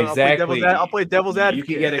flip them. Exactly. I'll play devil's advocate.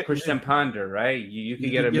 You can get a Christian Ponder, right? You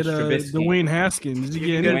can get a Mr. Trubisky. Dwayne Haskins.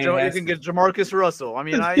 You can get Jamarcus Russell. I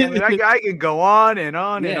mean, I can go on and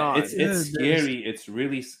on and on. It's scary. It's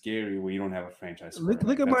really scary when you don't have a franchise.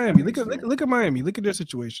 Look at Miami. Look at Miami. Look at their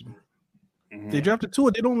situation. Mm-hmm. They drafted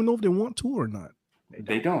Tua. They don't even know if they want Tua or not.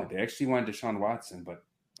 They don't. They actually want Deshaun Watson, but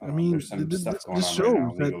I mean, there's some stuff going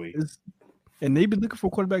on right now legally. And they've been looking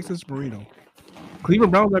for quarterbacks since Marino.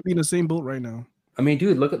 Cleveland Browns might be in the same boat right now. I mean,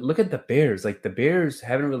 dude, look at the Bears. The Bears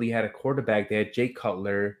haven't really had a quarterback. They had Jay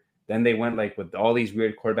Cutler. Then they went with all these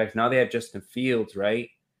weird quarterbacks. Now they have Justin Fields, right?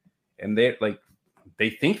 And they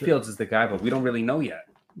think Fields is the guy, but we don't really know yet.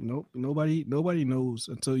 Nope, nobody knows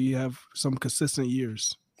until you have some consistent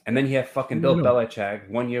years. And then you have fucking Bill Belichick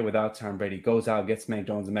 1 year without Tom Brady, goes out, gets Mac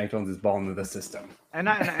Jones, and Mac Jones is balling into the system. And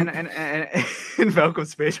in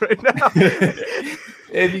Malcolm's face right now.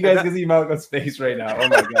 If you guys can see Malcolm's face right now, oh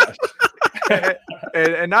my gosh.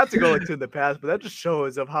 and not to go to the past, but that just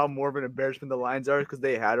shows of how more of an embarrassment the Lions are because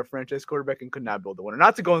they had a franchise quarterback and could not build a winner.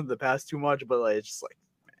 Not to go into the past too much, but it's just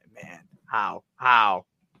man, how?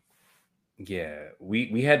 Yeah,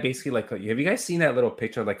 we had basically have you guys seen that little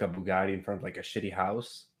picture of a Bugatti in front of a shitty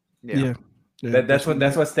house? Yeah. That's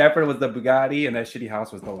what Stafford was, the Bugatti, and that shitty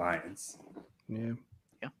house was the Lions. Yeah.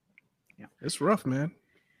 It's rough, man.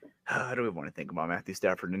 How do we want to think about Matthew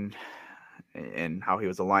Stafford and how he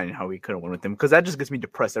was a Lion and how we couldn't win with him? Because that just gets me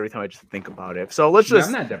depressed every time I just think about it. So let's just.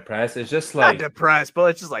 I'm not depressed. It's just not depressed,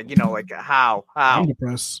 but it's just how. I'm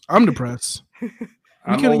depressed. I'm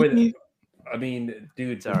over I mean,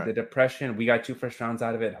 dude, All right. the depression, we got 2 first rounds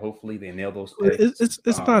out of it. Hopefully they nail those picks.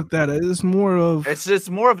 It's not that. It's more of It's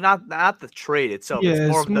more of not the trade itself. Yeah, it's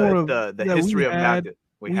more it's of more the that history of had, not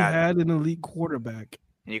we had an elite quarterback.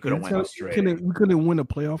 and you couldn't It's win. frustrating. We couldn't win a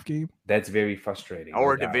playoff game That's very frustrating.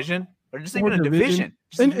 Or a no doubt. division. Or just or even a division.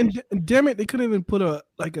 Just a And, division. and damn it, they couldn't even put a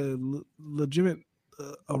legitimate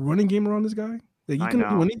a running game around this guy. Like, you I couldn't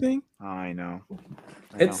do know. anything. I know.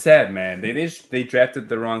 It's sad, man. They drafted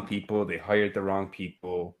the wrong people. They hired the wrong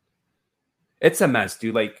people. It's a mess,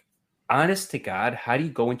 dude. Like, honest to God, how do you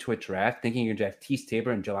go into a draft thinking you're going to draft Tease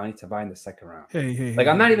Tabor and Jelani Tavai in the second round? Hey. Like,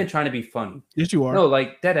 I'm not even trying to be funny. Yes, you are. No,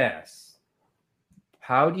 like, dead ass.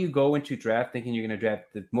 How do you go into draft thinking you're going to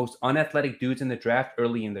draft the most unathletic dudes in the draft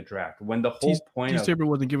early in the draft when the whole point Tease of Tabor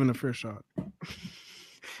wasn't given a fair shot.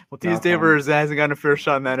 Well, Tease Tabor hasn't gotten a fair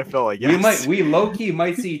shot in the NFL, I guess. we low key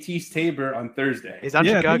might see Tease Tabor on Thursday. He's on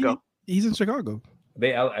Chicago. He's in Chicago.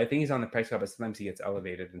 I think he's on the practice squad, but sometimes he gets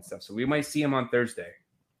elevated and stuff. So we might see him on Thursday.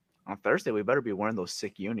 On Thursday, we better be wearing those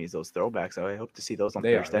sick unis, those throwbacks. I hope to see those on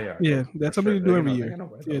They Thursday. are. Yeah, that's For something sure. to do They're every gonna- year. they're gonna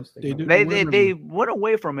wear Yeah, those. they do. They went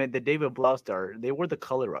away from it. The David Blau star. They wore the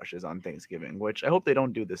color rushes on Thanksgiving, which I hope they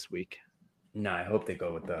don't do this week. No, I hope they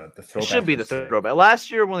go with the It throwback. should be the throwback.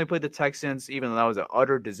 Last year when they played the Texans, even though that was an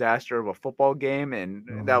utter disaster of a football game,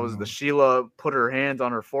 and that was the Sheila put her hands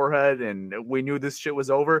on her forehead, and we knew this shit was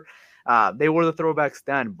over. They wore the throwbacks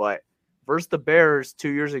then, but versus the Bears 2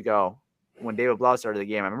 years ago, when David Blau started the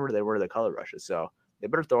game, I remember they wore the color rushes. So they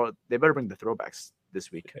better bring the throwbacks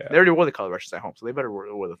this week. Yeah. They already wore the color rushes at home, so they better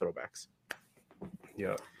wear the throwbacks.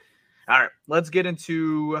 Yeah. All right, let's get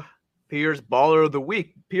into Pierre's Baller of the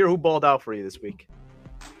Week. Pierre, who balled out for you this week?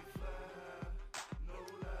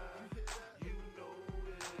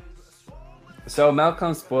 So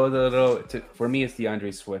Malcolm spoiled it a little. For me, it's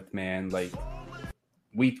DeAndre Swift, man. Like,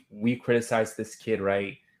 we criticized this kid,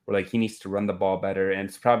 right? We're like, he needs to run the ball better, and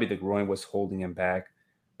it's probably the groin was holding him back.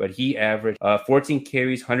 But he averaged 14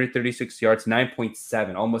 carries, 136 yards,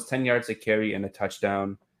 9.7, almost 10 yards a carry and a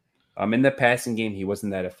touchdown. In the passing game, he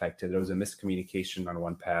wasn't that effective. There was a miscommunication on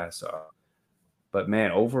one pass. But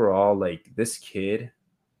man, overall, like, this kid,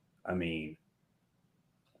 I mean,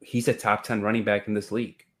 he's a top 10 running back in this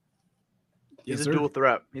league. He's a dual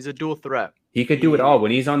threat. He's a dual threat. He could do it all.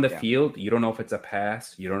 When he's on the field, you don't know if it's a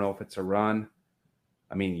pass. You don't know if it's a run.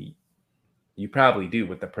 I mean, you probably do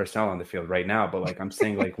with the personnel on the field right now. But, like, I'm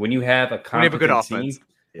saying, like, when you have a competent good team, offense.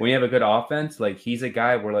 when you have a good offense, like, he's a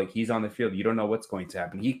guy where, like, he's on the field. You don't know what's going to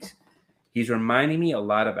happen. He's reminding me a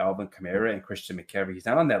lot of Alvin Kamara and Christian McCaffrey. He's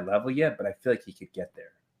not on that level yet, but I feel like he could get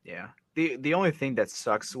there. Yeah. The only thing that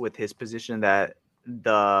sucks with his position that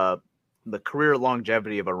the career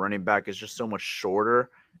longevity of a running back is just so much shorter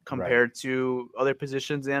compared to other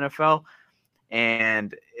positions in the NFL.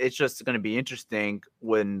 And it's just going to be interesting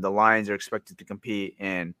when the Lions are expected to compete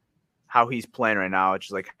and how he's playing right now. It's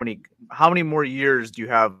just like, how many more years do you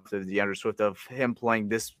have the DeAndre Swift of him playing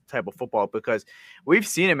this type of football? Because we've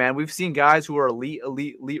seen it, man. We've seen guys who are elite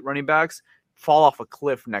running backs fall off a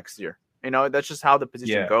cliff next year. You know, that's just how the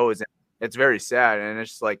position goes. And it's very sad. And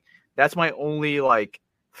it's just like, that's my only like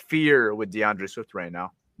fear with DeAndre Swift right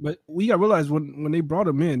now. But we got to realize when they brought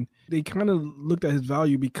him in, they kind of looked at his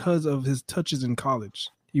value because of his touches in college.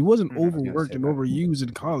 He wasn't overworked and overused in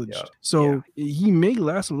college. Yeah. So he may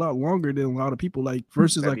last a lot longer than a lot of people, like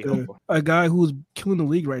versus like a guy who's killing the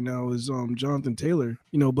league right now is Jonathan Taylor,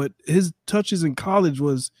 you know, but his touches in college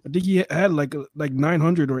was, I think he had like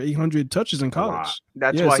 900 or 800 touches in college.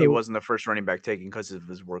 That's why he wasn't the first running back taken because of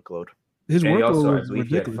his workload. His and workload was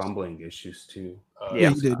ridiculous. He had fumbling issues too. He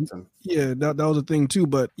did. Yeah, that was a thing too.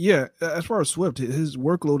 But yeah, as far as Swift, his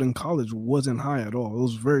workload in college wasn't high at all. It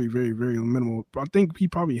was very, very, very minimal. I think he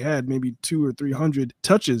probably had maybe 200 or 300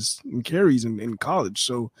 touches and carries in college.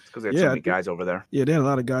 So because they had so many guys over there. Yeah, they had a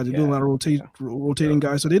lot of guys. They do a lot of rotating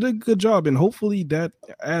guys. So they did a good job, and hopefully that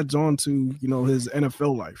adds on to his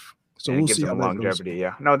NFL life. So we'll see how that longevity.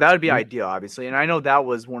 Yeah, no, that would be ideal, obviously. And I know that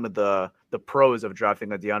was one of the pros of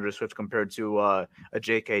drafting a DeAndre Swift compared to a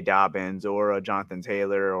J.K. Dobbins or a Jonathan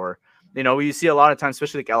Taylor, or you see a lot of times,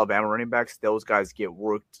 especially like Alabama running backs, those guys get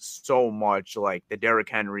worked so much. Like the Derrick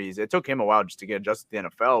Henrys, it took him a while just to get adjusted to the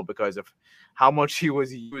NFL because of how much he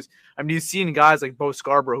was used. I mean, you've seen guys like Bo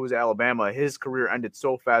Scarborough, who's at Alabama, his career ended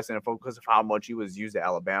so fast in the NFL because of how much he was used at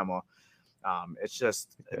Alabama. It's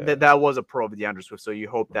just that was a pro of DeAndre Swift. So you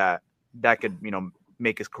hope that could,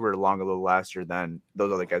 make his career long a little faster than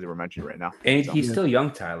those other guys that were mentioned right now. And he's still young,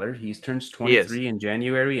 Tyler. He turns 23 in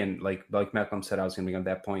January. And like Malcolm said, I was going to be on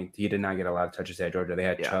that point. He did not get a lot of touches at Georgia. They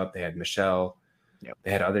had Chubb, they had Michelle, they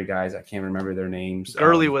had other guys. I can't remember their names.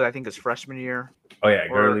 Gurley was, I think, his freshman year. Oh yeah,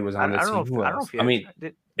 Gurley was on the team. I don't know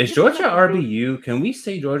if Is Georgia RBU? Can we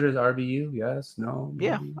say Georgia's RBU? Yes, no, maybe?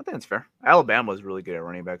 Yeah, I think that's fair. Alabama's really good at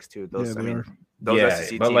running backs too. Those, Yeah, they are. those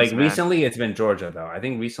SEC but teams, like man. recently, it's been Georgia though. I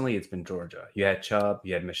think recently it's been Georgia. You had Chubb,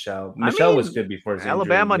 you had Michelle. Michelle was good before his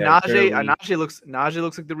Alabama. injury. Najee looks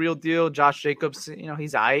like the real deal. Josh Jacobs,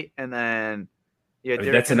 he's aight, and then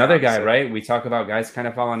that's another guy, right? We talk about guys kind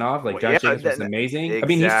of falling off. Like Josh Jacobs was amazing. Exactly. I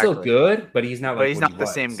mean, he's still good, but he's not. But he's not the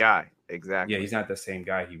same guy. Exactly. Yeah, he's not the same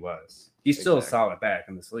guy he was. He's still a solid back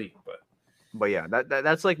in this league, But yeah,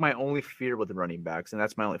 that's like my only fear with the running backs, and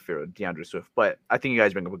that's my only fear with DeAndre Swift. But I think you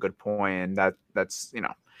guys bring up a good point, and that's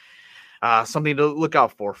something to look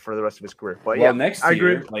out for the rest of his career. But next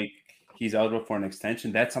year, like he's eligible for an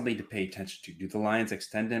extension. That's something to pay attention to. Do the Lions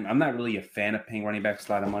extend him? I'm not really a fan of paying running backs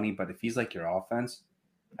a lot of money, but if he's like your offense,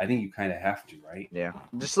 I think you kind of have to, right? Yeah,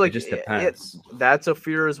 it just depends. That's a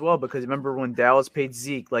fear as well, because remember when Dallas paid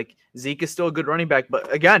Zeke? Like Zeke is still a good running back, but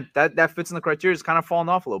again, that fits in the criteria. He's kind of fallen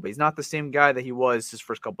off a little bit. He's not the same guy that he was his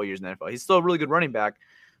first couple of years in the NFL. He's still a really good running back,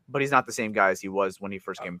 but he's not the same guy as he was when he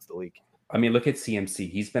first came into the league. I mean, look at CMC.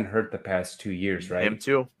 He's been hurt the past 2 years, right? Him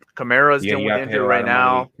too. Kamara's dealing with injury right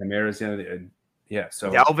now. Kamara's so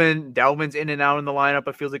Dalvin's in and out in the lineup.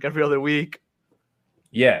 It feels like every other week.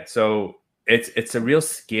 Yeah, so it's a real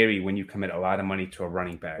scary when you commit a lot of money to a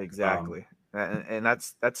running back. Exactly, and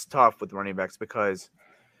that's tough with running backs because,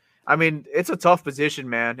 I mean, it's a tough position,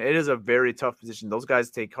 man. It is a very tough position. Those guys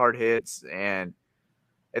take hard hits, and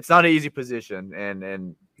it's not an easy position.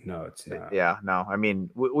 And no, it's not. Yeah, no. I mean,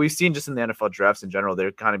 we've seen just in the NFL drafts in general,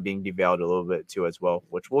 they're kind of being devalued a little bit too as well,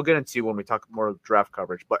 which we'll get into when we talk more draft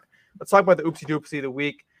coverage. But let's talk about the oopsie doopsie of the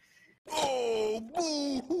week. Oh,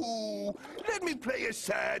 boo-hoo. Let me play a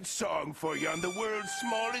sad song for you on the world's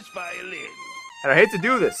smallest violin. And I hate to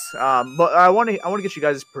do this, but I want to get you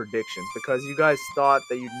guys' predictions because you guys thought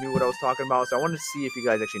that you knew what I was talking about. So I wanted to see if you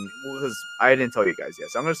guys actually knew, because I didn't tell you guys yet.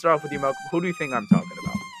 So I'm going to start off with you, Malcolm. Who do you think I'm talking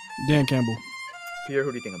about? Dan Campbell. Pierre,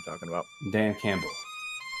 who do you think I'm talking about? Dan Campbell.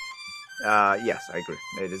 Yes, I agree.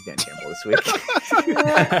 It is Dan Campbell this week. Was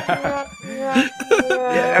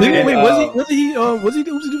he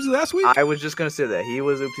the oopsie doopsie last week? I was just gonna say that he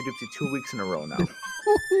was oopsie doopsie 2 weeks in a row now.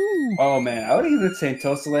 Oh man, I would have given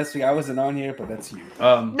Santosa last week. I wasn't on here, but that's you.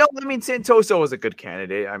 No, I mean Santosa was a good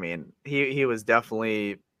candidate. I mean, he was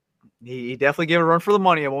definitely he definitely gave a run for the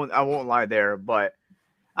money. I won't lie there, but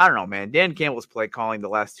I don't know, man. Dan Campbell's play calling the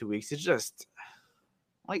last 2 weeks, it's just,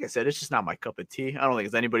 like I said, it's just not my cup of tea. I don't think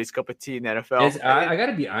it's anybody's cup of tea in the NFL. I got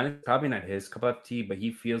to be honest, probably not his cup of tea, but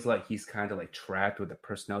he feels like he's kind of like trapped with the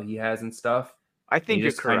personnel he has and stuff. I think he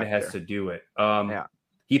just kind of has to do it.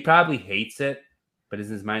 He probably hates it, but in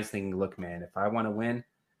his mind, he's thinking, look, man, if I want to win,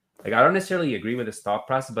 like I don't necessarily agree with his thought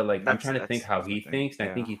process, but like I'm trying to think how he thinks. And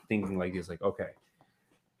I think he's thinking like he's like, okay,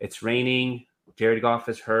 it's raining. Jared Goff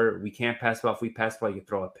is hurt. We can't pass the ball. If we pass the ball, you can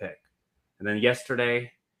throw a pick. And then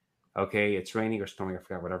yesterday, okay, it's raining or storming. I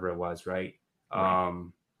forgot, whatever it was, right?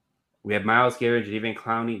 We have Myles Garrett, Jadeveon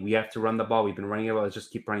Clowney. We have to run the ball. We've been running it. Let's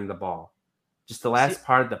just keep running the ball. Just the last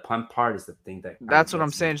part, the punt part is the thing that. That's what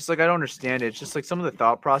I'm saying. Just like I don't understand it. It's just like some of the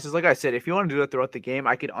thought process. Like I said, if you want to do that throughout the game,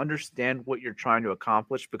 I could understand what you're trying to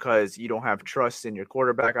accomplish because you don't have trust in your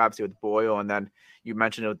quarterback, obviously with Boyle, and then you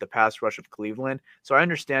mentioned it with the pass rush of Cleveland. So I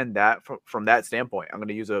understand that from that standpoint. I'm going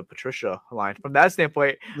to use a Patricia line from that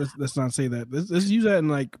standpoint. Let's not say that. Let's use that and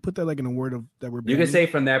like put that like in a word of that we're. You can say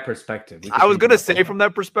from that perspective. I was going to say from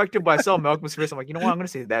that perspective, but I saw Malcolm's face. I'm like, you know what? I'm going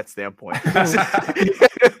to say that standpoint.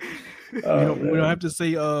 We don't have to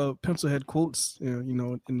say pencil head quotes,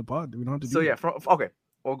 in the pod. We don't have to. So okay,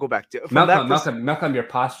 we'll go back to Malcolm, your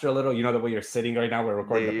posture a little. You know the way you're sitting right now. We're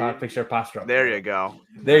recording the pod. Fix your posture. There you go.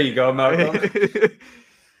 There you go, Malcolm.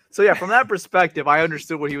 So yeah, from that perspective, I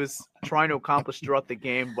understood what he was trying to accomplish throughout the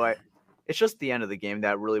game, but it's just the end of the game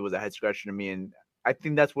that really was a head scratcher to me, and I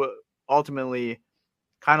think that's what ultimately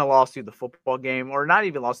kind of lost you the football game, or not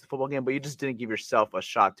even lost the football game, but you just didn't give yourself a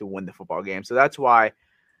shot to win the football game. So that's why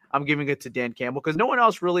I'm giving it to Dan Campbell, because no one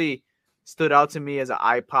else really stood out to me as an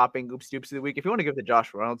eye-popping oopsie doopsie of the week. If you want to give it to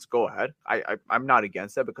Josh Reynolds, go ahead. I'm not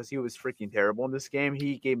against that because he was freaking terrible in this game.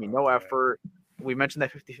 He gave me no effort. We mentioned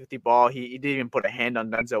that 50-50 ball. He didn't even put a hand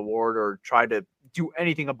on Denzel Ward or try to do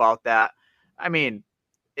anything about that. I mean,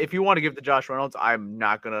 if you want to give it to Josh Reynolds, I'm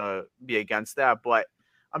not going to be against that, but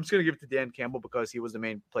I'm just going to give it to Dan Campbell because he was the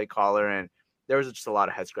main play caller, and there was just a lot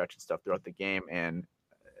of head-scratching stuff throughout the game, and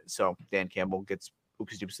so Dan Campbell gets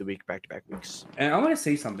oopsie doopsie the week, back-to-back weeks. And I want to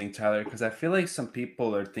say something, Tyler, because I feel like some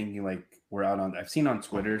people are thinking like we're out on. I've seen on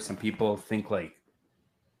Twitter some people think like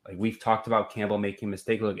we've talked about Campbell making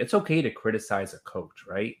mistakes. Look, it's okay to criticize a coach,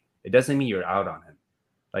 right? It doesn't mean you're out on him.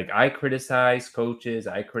 Like, I criticize coaches,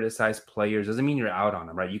 I criticize players. Doesn't mean you're out on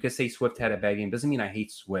them, right? You could say Swift had a bad game. Doesn't mean I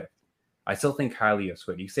hate Swift. I still think highly of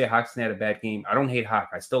Swift. You say Hawkinson had a bad game. I don't hate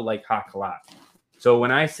Hawk. I still like Hawk a lot. So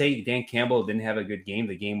when I say Dan Campbell didn't have a good game,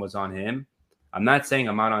 the game was on him. I'm not saying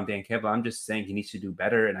I'm out on Dan Campbell. I'm just saying he needs to do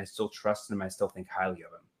better, and I still trust him. I still think highly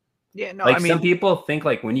of him. Yeah, no, Like, I mean, some people think,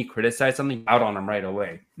 like, when you criticize something, out on him right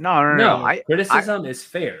away. No. Criticism is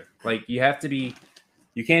fair. Like, you have to be.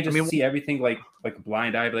 You can't just see everything like a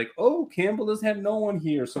blind eye. Be like, oh, Campbell doesn't have no one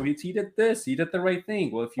here, so he did this. He did the right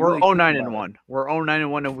thing. Well, if you we're 0-9-1, we're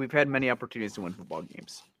 0-9-1, and we've had many opportunities to win football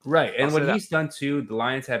games. Right, and what he's done too, the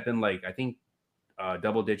Lions have been like, I think,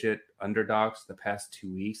 double-digit underdogs the past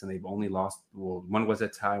 2 weeks, and they've only lost. Well, one was a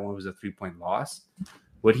tie, one was a 3-point loss.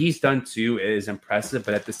 What he's done too is impressive,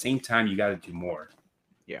 but at the same time, you got to do more.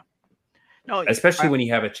 Yeah, no, especially when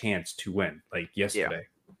you have a chance to win, like yesterday. Yeah.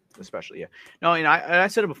 Especially, yeah. No, and I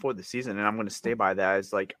said it before the season, and I'm going to stay by that.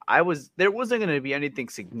 It's like there wasn't going to be anything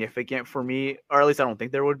significant for me, or at least I don't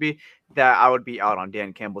think there would be, that I would be out on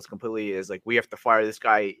Dan Campbell's completely. Is like, we have to fire this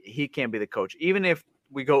guy. He can't be the coach, even if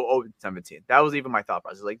we go 0-17. That was even my thought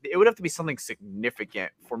process. Like, it would have to be something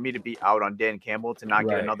significant for me to be out on Dan Campbell to not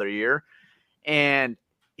get another year. And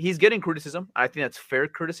he's getting criticism. I think that's fair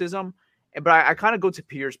criticism. But I kind of go to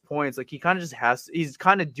Pierre's points. Like, he kind of just he's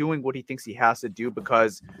kind of doing what he thinks he has to do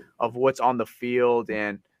because of what's on the field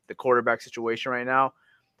and the quarterback situation right now.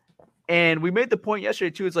 And we made the point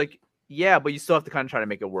yesterday too. It's like, yeah, but you still have to kind of try to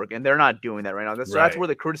make it work. And they're not doing that right now. So that's where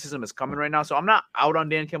the criticism is coming right now. So I'm not out on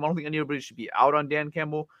Dan Campbell. I don't think anybody should be out on Dan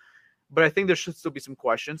Campbell. But I think there should still be some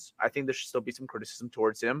questions. I think there should still be some criticism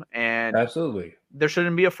towards him. And absolutely, there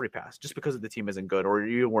shouldn't be a free pass just because the team isn't good or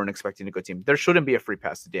you weren't expecting a good team. There shouldn't be a free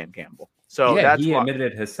pass to Dan Campbell. So yeah, he admitted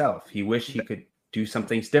it himself. He wished he could do some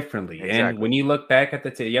things differently. Exactly. And when you look back at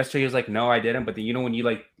yesterday, he was like, no, I didn't. But then, when you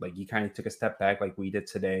like you kind of took a step back like we did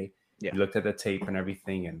today. Yeah. You looked at the tape and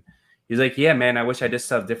everything. And he's like, yeah, man, I wish I did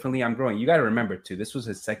stuff differently. I'm growing. You got to remember, too, this was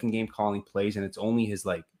his second game calling plays, and it's only his,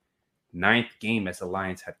 9th game as a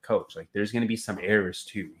Lions head coach. Like, there's going to be some errors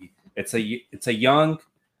too. It's a young,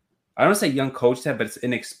 I don't want to say young coach staff, but it's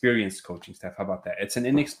inexperienced coaching staff. How about that? It's an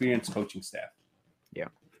inexperienced coaching staff. Yeah.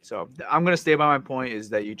 So I'm going to stay by my point is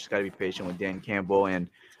that you just got to be patient with Dan Campbell, and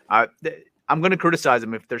I'm going to criticize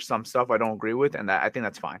him if there's some stuff I don't agree with, and I think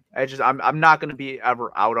that's fine. I'm not going to be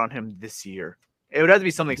ever out on him this year. It would have to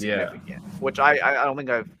be something significant, which I don't think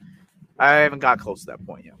I haven't got close to that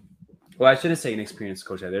point yet. Well, I shouldn't say inexperienced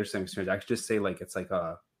coach. There's some experience. I should just say it's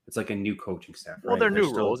like a new coaching staff. Well, right? they're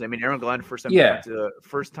new roles. I mean, Aaron Glenn first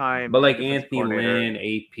time. But like Anthony Lynn,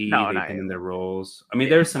 AP, they've been in their roles. I mean,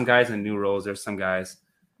 there's some guys in new roles. There's some guys.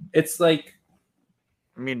 It's like,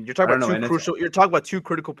 I mean, you're talking about two crucial. You're talking about two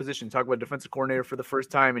critical positions. Talk about defensive coordinator for the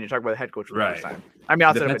first time, and you're talking about the head coach for the first time. I mean,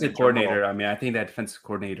 outside defensive coordinator. I mean, I think that defensive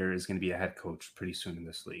coordinator is going to be a head coach pretty soon in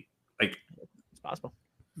this league. Like, it's possible.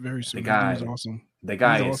 Very soon. He's awesome. The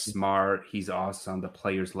guy is smart. He's awesome. The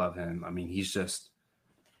players love him. I mean, he's just,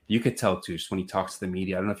 you could tell too, just when he talks to the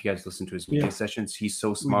media. I don't know if you guys listen to his media sessions. He's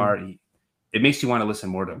so smart. Mm-hmm. It makes you want to listen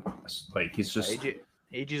more to him. Like, he's just.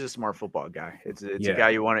 AG's a smart football guy. It's a guy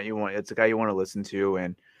you want. It's a guy you want to listen to.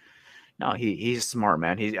 And no, he's smart,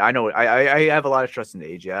 man. I know. I have a lot of trust in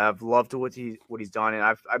AG. I've loved what he's done, and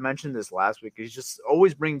I mentioned this last week. He's just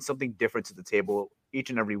always bringing something different to the table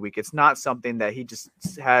each and every week. It's not something that he just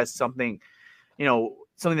has something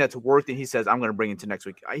that's worked and he says, I'm going to bring into next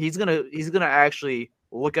week. He's going to actually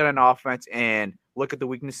look at an offense and look at the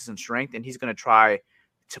weaknesses and strength, and he's going to try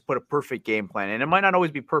to put a perfect game plan. And it might not always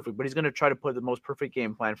be perfect, but he's going to try to put the most perfect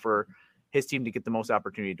game plan for his team to get the most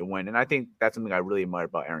opportunity to win. And I think that's something I really admire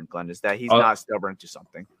about Aaron Glenn is that he's not stubborn to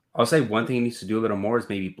something. I'll say one thing he needs to do a little more is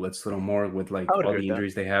maybe blitz a little more with all the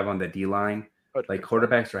injuries they have on the D-line. Like,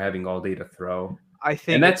 quarterbacks are having all day to throw. I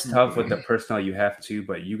think, and that's tough with the personnel you have to,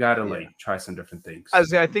 but you got to try some different things.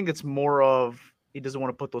 I think it's more of he doesn't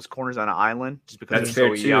want to put those corners on an island just because that's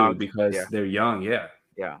fair too, young. Because they're young. Yeah.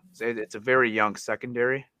 Yeah. So it's a very young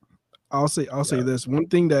secondary. I'll say this. One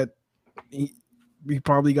thing that we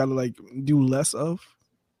probably got to do less of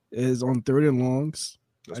is on 3rd and longs.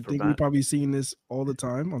 I think we're probably seeing this all the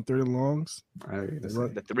time on 3rd and longs.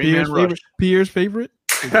 The 3-man rush. Pierre's favorite.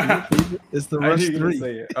 It's the rush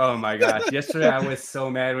 3. Oh my gosh! Yesterday I was so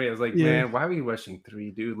mad. I was like, man, why are we rushing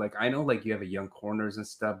 3, dude? Like, I know you have a young corners and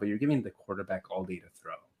stuff, but you're giving the quarterback all day to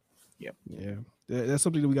throw. Yep. Yeah, that's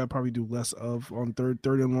something that we got to probably do less of on third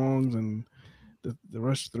and longs and the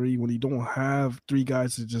rush 3 when you don't have 3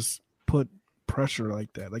 guys to just put pressure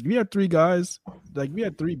like that. Like, if you had 3 guys, like we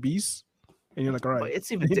had 3 beasts, and you're like, all right, it's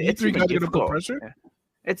 3 guys to put pressure. Yeah.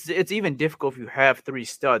 it's even difficult if you have 3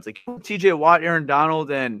 studs. Like TJ Watt, Aaron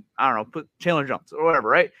Donald, and I don't know, put Chandler Jones or whatever,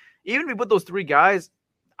 right? Even if you put those 3 guys,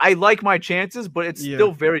 I like my chances, but it's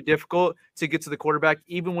still very difficult to get to the quarterback,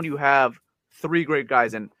 even when you have 3 great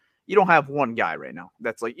guys, and you don't have one guy right now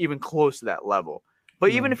that's like even close to that level.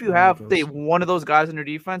 But even if you have one of those guys in your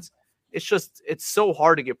defense, it's so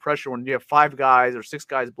hard to get pressure when you have 5 guys or 6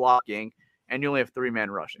 guys blocking and you only have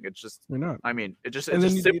 3-man rushing. It's just, I mean, it's just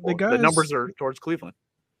simple. The numbers are towards Cleveland.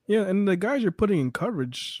 Yeah, and the guys you're putting in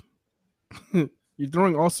coverage, you're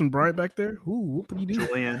throwing Austin Bryant back there. Ooh, what are you doing?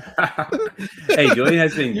 Julian. Hey,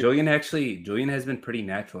 Julian has been pretty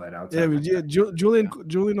natural at outside. Yeah, Julian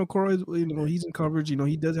Okoro, he's in coverage.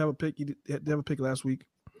 He does have a pick. He did have a pick last week.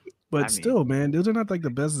 But still, man, those are not like the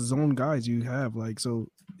best zone guys you have. Like, so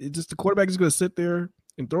it's just the quarterback is going to sit there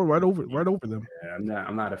and throw right over them. Yeah,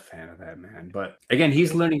 I'm not a fan of that, man. But again,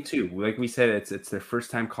 he's learning too. Like we said, it's their first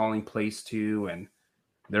time calling plays too, and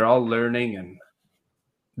they're all learning. And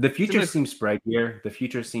the future seems bright here. The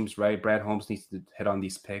future seems bright. Brad Holmes needs to hit on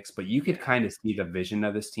these picks, but you could kind of see the vision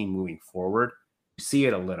of this team moving forward. You see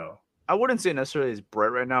it a little. I wouldn't say necessarily it's bright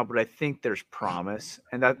right now, but I think there's promise,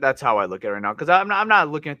 and that's how I look at it right now. Because I'm not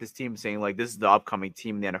looking at this team saying like this is the upcoming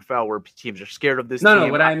team in the NFL where teams are scared of this. team. No.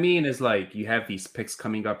 What I mean is like you have these picks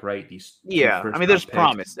coming up, right? I mean, there's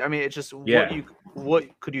promise. I mean, it's just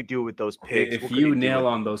what could you do with those picks? If you nail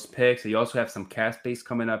on those picks, you also have some cap space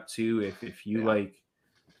coming up too. If you like,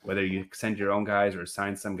 whether you send your own guys or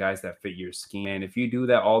sign some guys that fit your scheme, and if you do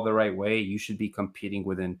that all the right way, you should be competing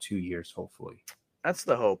within 2 years, hopefully. That's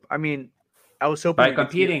the hope. I mean, I was hoping by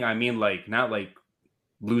competing, I mean like not like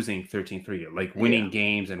losing 13-3, like winning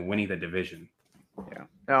games and winning the division. Yeah.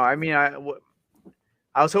 No, I mean, I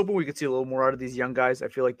was hoping we could see a little more out of these young guys. I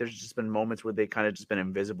feel like there's just been moments where they kind of just been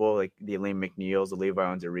invisible, like the Elaine McNeils, the Levi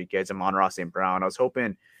Onwuzurike, Amon-Ra St. Brown. I was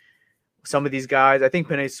hoping some of these guys, I think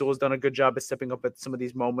Penei Sewell's done a good job at stepping up at some of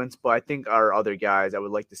these moments, but I think our other guys, I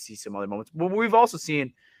would like to see some other moments. But we've also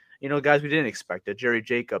seen, guys we didn't expect. Jerry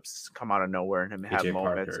Jacobs come out of nowhere and him have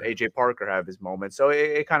moments. AJ Parker have his moments. So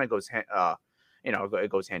it kind of goes, it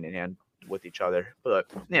goes hand in hand with each other. But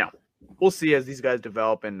we'll see as these guys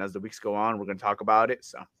develop and as the weeks go on. We're going to talk about it.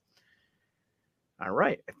 So, all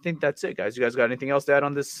right, I think that's it, guys. You guys got anything else to add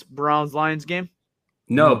on this Browns-Lions game?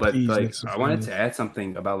 No, but like I wanted to add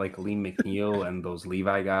something about like Lee McNeil and those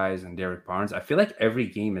Levi guys and Derek Barnes. I feel like every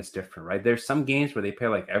game is different, right? There's some games where they play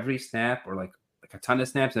like every snap or like a ton of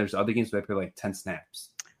snaps, and there's other games where they play like 10 snaps.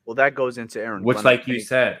 Well, that goes into Aaron Glenn, like you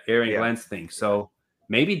said, Aaron Glenn's thing. So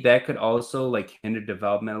maybe that could also like hinder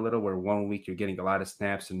development a little, where 1 week you're getting a lot of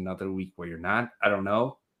snaps and another week where you're not. I don't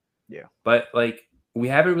know. Yeah. But like we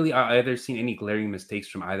haven't really either seen any glaring mistakes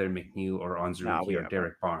from either McNeil or Onwuzurike or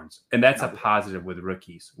Derek Barnes. And that's a positive with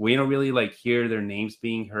rookies. We don't really like hear their names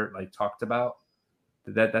being talked about.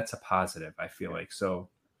 That's a positive, I feel like. So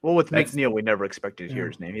well, with McNeil, we never expected to hear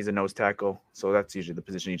his name. He's a nose tackle, so that's usually the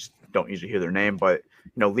position you just don't usually hear their name. But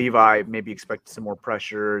Levi maybe expected some more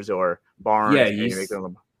pressures, or Barnes. Yeah,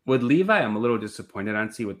 with Levi, I'm a little disappointed. I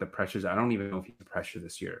don't see with the pressures. I don't even know if he's pressure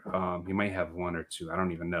this year. He might have 1 or 2. I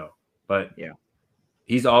don't even know. But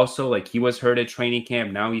he's also like he was hurt at training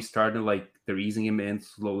camp. Now he's starting to they're easing him in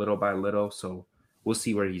little by little. So we'll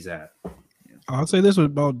see where he's at. I'll say this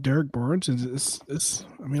about Derek Barnes. I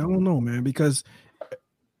mean, I don't know, man, because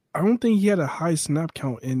I don't think he had a high snap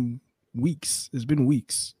count in weeks. It's been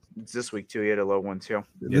weeks. It's this week too. He had a low one too.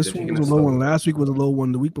 This week was a low one. Last week was a low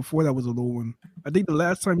one. The week before that was a low one. I think the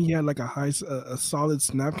last time he had like a solid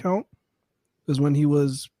snap count was when he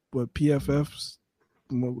was PFF's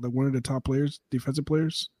like one of the top players, defensive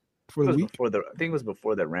players for the week. I think it was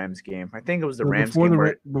before the Rams game. I think it was the Rams game. I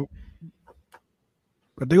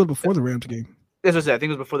think it was before the Rams game. That's what I said. I think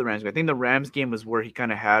it was before the Rams game. I think the Rams game was where he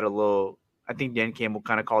kind of had a little. I think Dan Campbell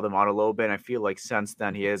kind of called him out a little bit. And I feel like since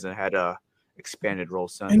then he hasn't had a expanded role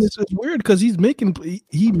since. And it's weird because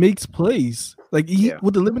he makes plays. Like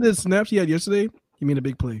with the limited snaps he had yesterday, he made a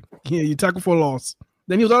big play. He tackled for a loss.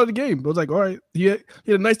 Then he was out of the game. I was like, all right, he had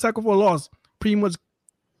a nice tackle for a loss. Pretty much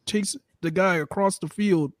chased the guy across the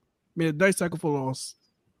field, made a nice tackle for a loss,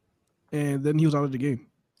 and then he was out of the game.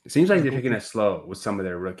 It seems like they're taking it slow with some of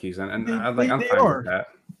their rookies, and I'm fine with that.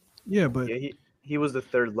 Yeah, but he was the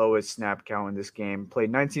third lowest snap count in this game. Played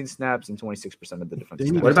 19 snaps and 26% of the defensive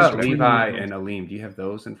snaps. What about Levi and Aleem? Do you have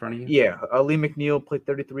those in front of you? Yeah, Aleem McNeil played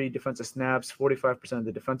 33 defensive snaps, 45% of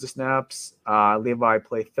the defensive snaps. Levi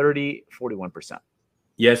played 30, 41%.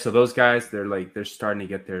 Yeah, so those guys, they're starting to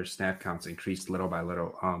get their snap counts increased little by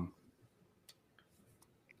little.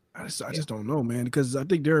 I just don't know, man, because I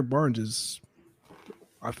think Derek Barnes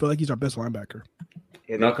I feel like he's our best linebacker.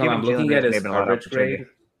 Yeah, Malcolm, I'm looking at his coverage grade.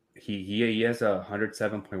 He has a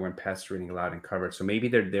 107.1 passer rating allowed in coverage. So maybe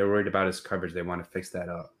they're worried about his coverage. They want to fix that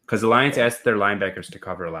up because the Lions asked their linebackers to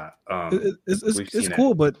cover a lot. It's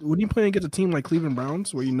cool, but when you play against a team like Cleveland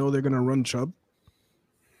Browns, where you know they're gonna run Chubb,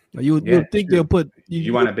 like you would think true. they'll put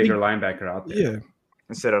you want a bigger linebacker out there, yeah,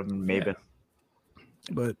 instead of Maven.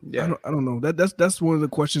 But I don't know. That's one of the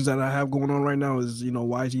questions that I have going on right now. Is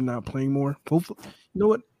why is he not playing more? Hopefully, you know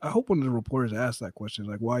what? I hope one of the reporters asked that question,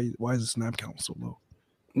 like why is the snap count so low?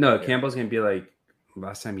 No, Campbell's gonna be like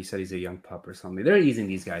last time he said he's a young pup or something. They're easing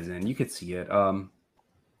these guys in. You could see it.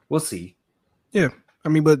 We'll see. Yeah, I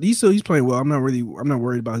mean, but he's playing well. I'm not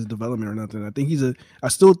worried about his development or nothing. I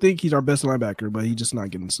still think he's our best linebacker, but he's just not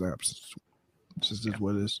getting snaps. It's just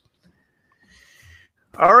what it is.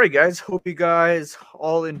 All right, guys. Hope you guys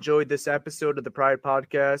all enjoyed this episode of the Pride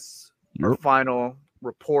Podcast. Our final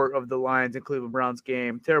report of the Lions and Cleveland Browns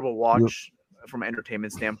game. Terrible watch from an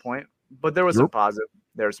entertainment standpoint, but there was some positive.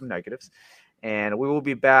 There are some negatives, and we will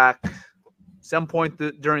be back some point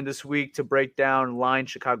during this week to break down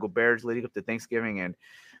Lions Chicago Bears leading up to Thanksgiving. And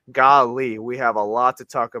golly, we have a lot to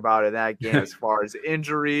talk about in that game as far as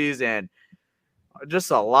injuries and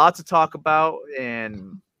just a lot to talk about.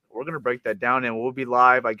 And we're going to break that down, and we'll be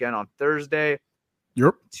live again on Thursday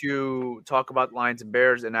to talk about Lions and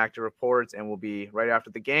Bears and active reports. And we'll be right after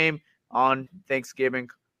the game on Thanksgiving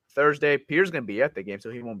Thursday. Pierre's going to be at the game,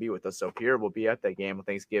 so he won't be with us. So Pierre will be at that game on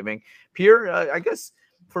Thanksgiving. Pierre, I guess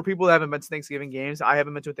for people that haven't been to Thanksgiving games, I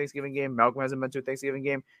haven't been to a Thanksgiving game. Malcolm hasn't been to a Thanksgiving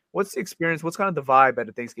game. What's the experience? What's kind of the vibe at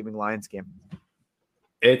a Thanksgiving Lions game?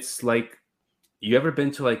 It's like, you ever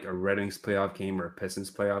been to like a Red Wings playoff game or a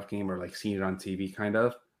Pistons playoff game, or like seen it on TV kind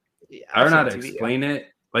of? Yeah, I don't know how to explain it.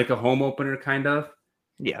 Like a home opener kind of.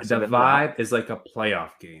 Yeah, the vibe is like a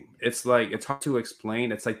playoff game. It's like, it's hard to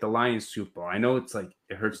explain. It's like the Lions Super Bowl. I know it's like,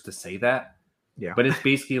 it hurts to say that, but it's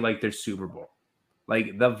basically like their Super Bowl.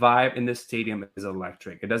 Like the vibe in this stadium is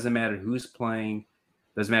electric. It doesn't matter who's playing,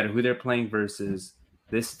 doesn't matter who they're playing versus.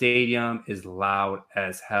 This stadium is loud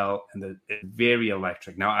as hell, and it's very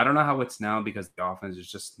electric. Now I don't know how it's now because the offense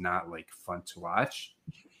is just not like fun to watch.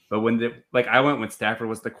 But I went when Stafford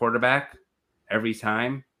was the quarterback every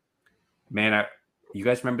time. Man, you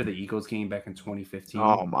guys remember the Eagles game back in 2015?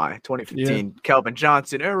 Oh, my. 2015. Yeah. Calvin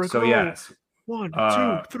Johnson, Eric. So, yes. 1,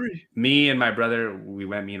 2, 3. Me and my brother,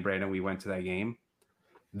 me and Brandon, we went to that game.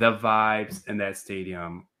 The vibes in that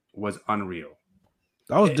stadium was unreal.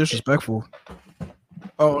 That was disrespectful.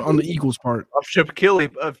 On the Eagles' part. Of Chip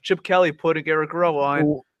Kelly putting Eric Rowe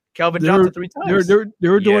on Calvin Johnson 3 times. They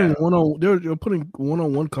were doing they were putting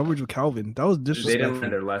one-on-one coverage with Calvin. That was disrespectful. They didn't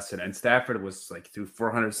learn their lesson. And Stafford was like through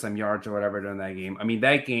 400 some yards or whatever during that game. I mean,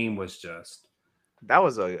 that game was just. That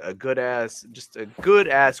was a good ass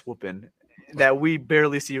whooping that we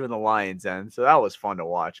barely see in the Lions end. So that was fun to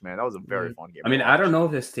watch, man. That was a very fun game. I mean, I don't know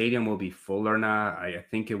if the stadium will be full or not. I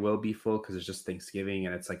think it will be full because it's just Thanksgiving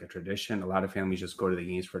and it's like a tradition. A lot of families just go to the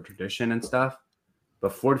games for tradition and stuff.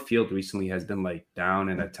 But Ford Field recently has been like down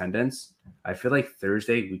in attendance. I feel like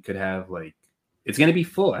Thursday we could have like, it's going to be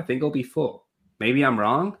full. I think it'll be full. Maybe I'm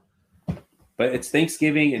wrong, but it's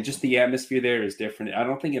Thanksgiving and just the atmosphere there is different. I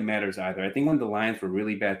don't think it matters either. I think when the Lions were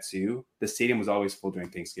really bad too, the stadium was always full during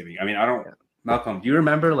Thanksgiving. I mean, Malcolm, do you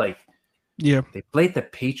remember they played the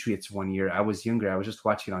Patriots one year. I was younger. I was just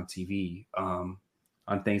watching it on TV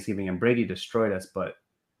on Thanksgiving and Brady destroyed us, but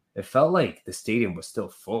it felt like the stadium was still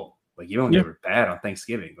full. Like even when they were bad on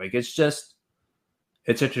Thanksgiving, like it's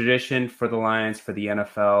a tradition for the Lions, for the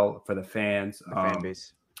NFL, for the fans, the fan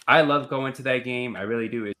base. I love going to that game. I really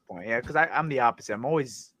do. Yeah, because I'm the opposite. I'm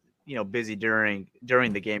always busy during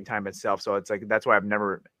the game time itself. So it's like that's why I've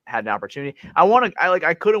never had an opportunity.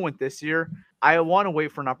 I could have went this year. I want to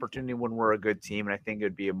wait for an opportunity when we're a good team, and I think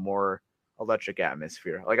it'd be a more electric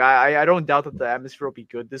atmosphere. Like I don't doubt that the atmosphere will be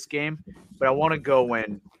good this game, but I want to go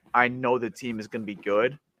when I know the team is going to be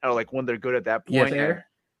good. Or like when they're good at that point. Yeah, fair.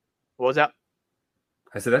 What was that?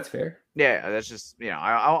 I said that's fair. Yeah, that's just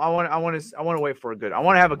I want to wait for I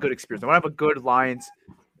want to have a good experience. I want to have a good Lions,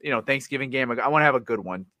 Thanksgiving game. I want to have a good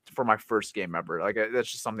one for my first game ever. Like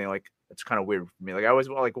that's just something like it's kind of weird for me. Like I always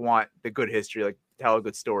want the good history, like tell a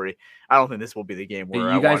good story. I don't think this will be the game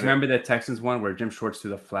where you guys remember the Texans one where Jim Schwartz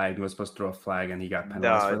threw the flag. He was supposed to throw a flag and he got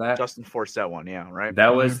penalized for that. Justin Forsett one, yeah, right.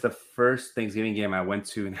 That was the first Thanksgiving game I went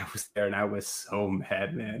to, and I was there, and I was so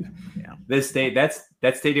mad, man. Yeah,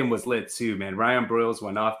 that stadium was lit too, man. Ryan Broyles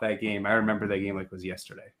went off that game. I remember that game like it was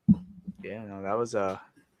yesterday. Yeah, no, that was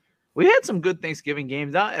We had some good Thanksgiving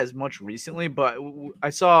games, not as much recently, but I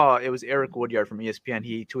saw it was Eric Woodyard from ESPN.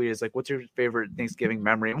 He tweeted, like, what's your favorite Thanksgiving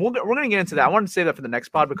memory? And we're going to get into that. I wanted to say that for the next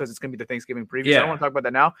pod because it's going to be the Thanksgiving preview. Yeah. So I don't want to talk about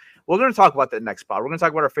that now. We're going to talk about that next pod. We're going to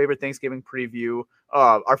talk about our favorite Thanksgiving preview,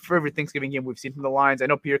 our favorite Thanksgiving game we've seen from the Lions. I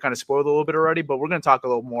know Peter kind of spoiled a little bit already, but we're going to talk a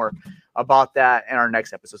little more about that in our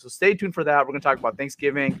next episode. So stay tuned for that. We're going to talk about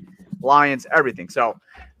Thanksgiving, Lions, everything. So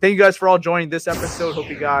thank you guys for all joining this episode. Hope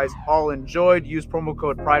you guys all enjoyed. Use promo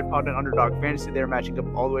code PridePod and Underdog Fantasy. They're matching up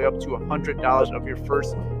all the way up to $100 of your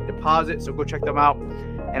first deposit. So go check them out.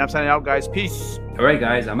 And I'm signing out, guys. Peace. All right,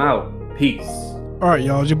 guys. I'm out. Peace. All right,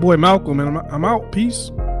 y'all. It's your boy Malcolm, and I'm out.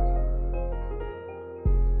 Peace.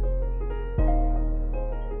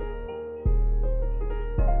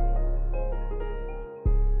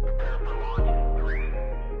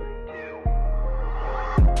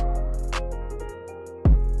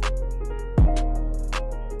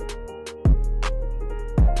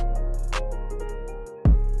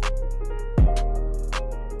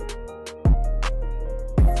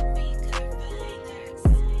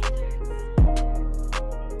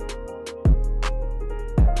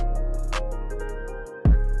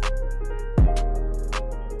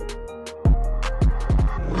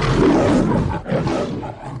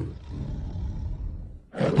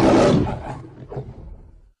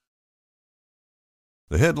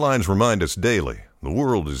 The headlines remind us daily, the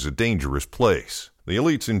world is a dangerous place. The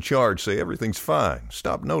elites in charge say everything's fine,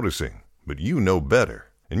 stop noticing. But you know better.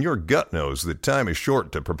 And your gut knows that time is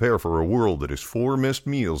short to prepare for a world that is 4 missed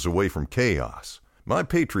meals away from chaos. My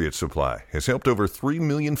Patriot Supply has helped over 3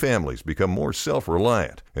 million families become more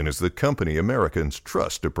self-reliant and is the company Americans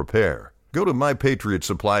trust to prepare. Go to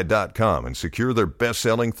MyPatriotSupply.com and secure their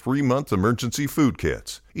best-selling 3-month emergency food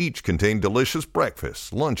kits. Each contain delicious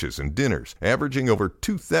breakfasts, lunches, and dinners, averaging over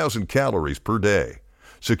 2,000 calories per day.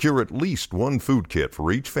 Secure at least 1 food kit for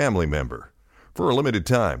each family member. For a limited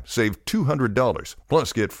time, save $200,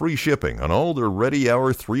 plus get free shipping on all their Ready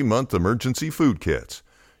Hour 3-month emergency food kits.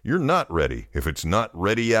 You're not ready if it's not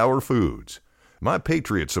Ready Hour Foods. My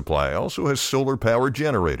Patriot Supply also has solar power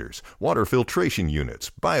generators, water filtration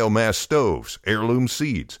units, biomass stoves, heirloom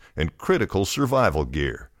seeds, and critical survival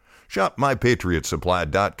gear. Shop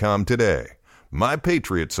MyPatriotSupply.com today.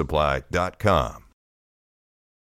 MyPatriotSupply.com.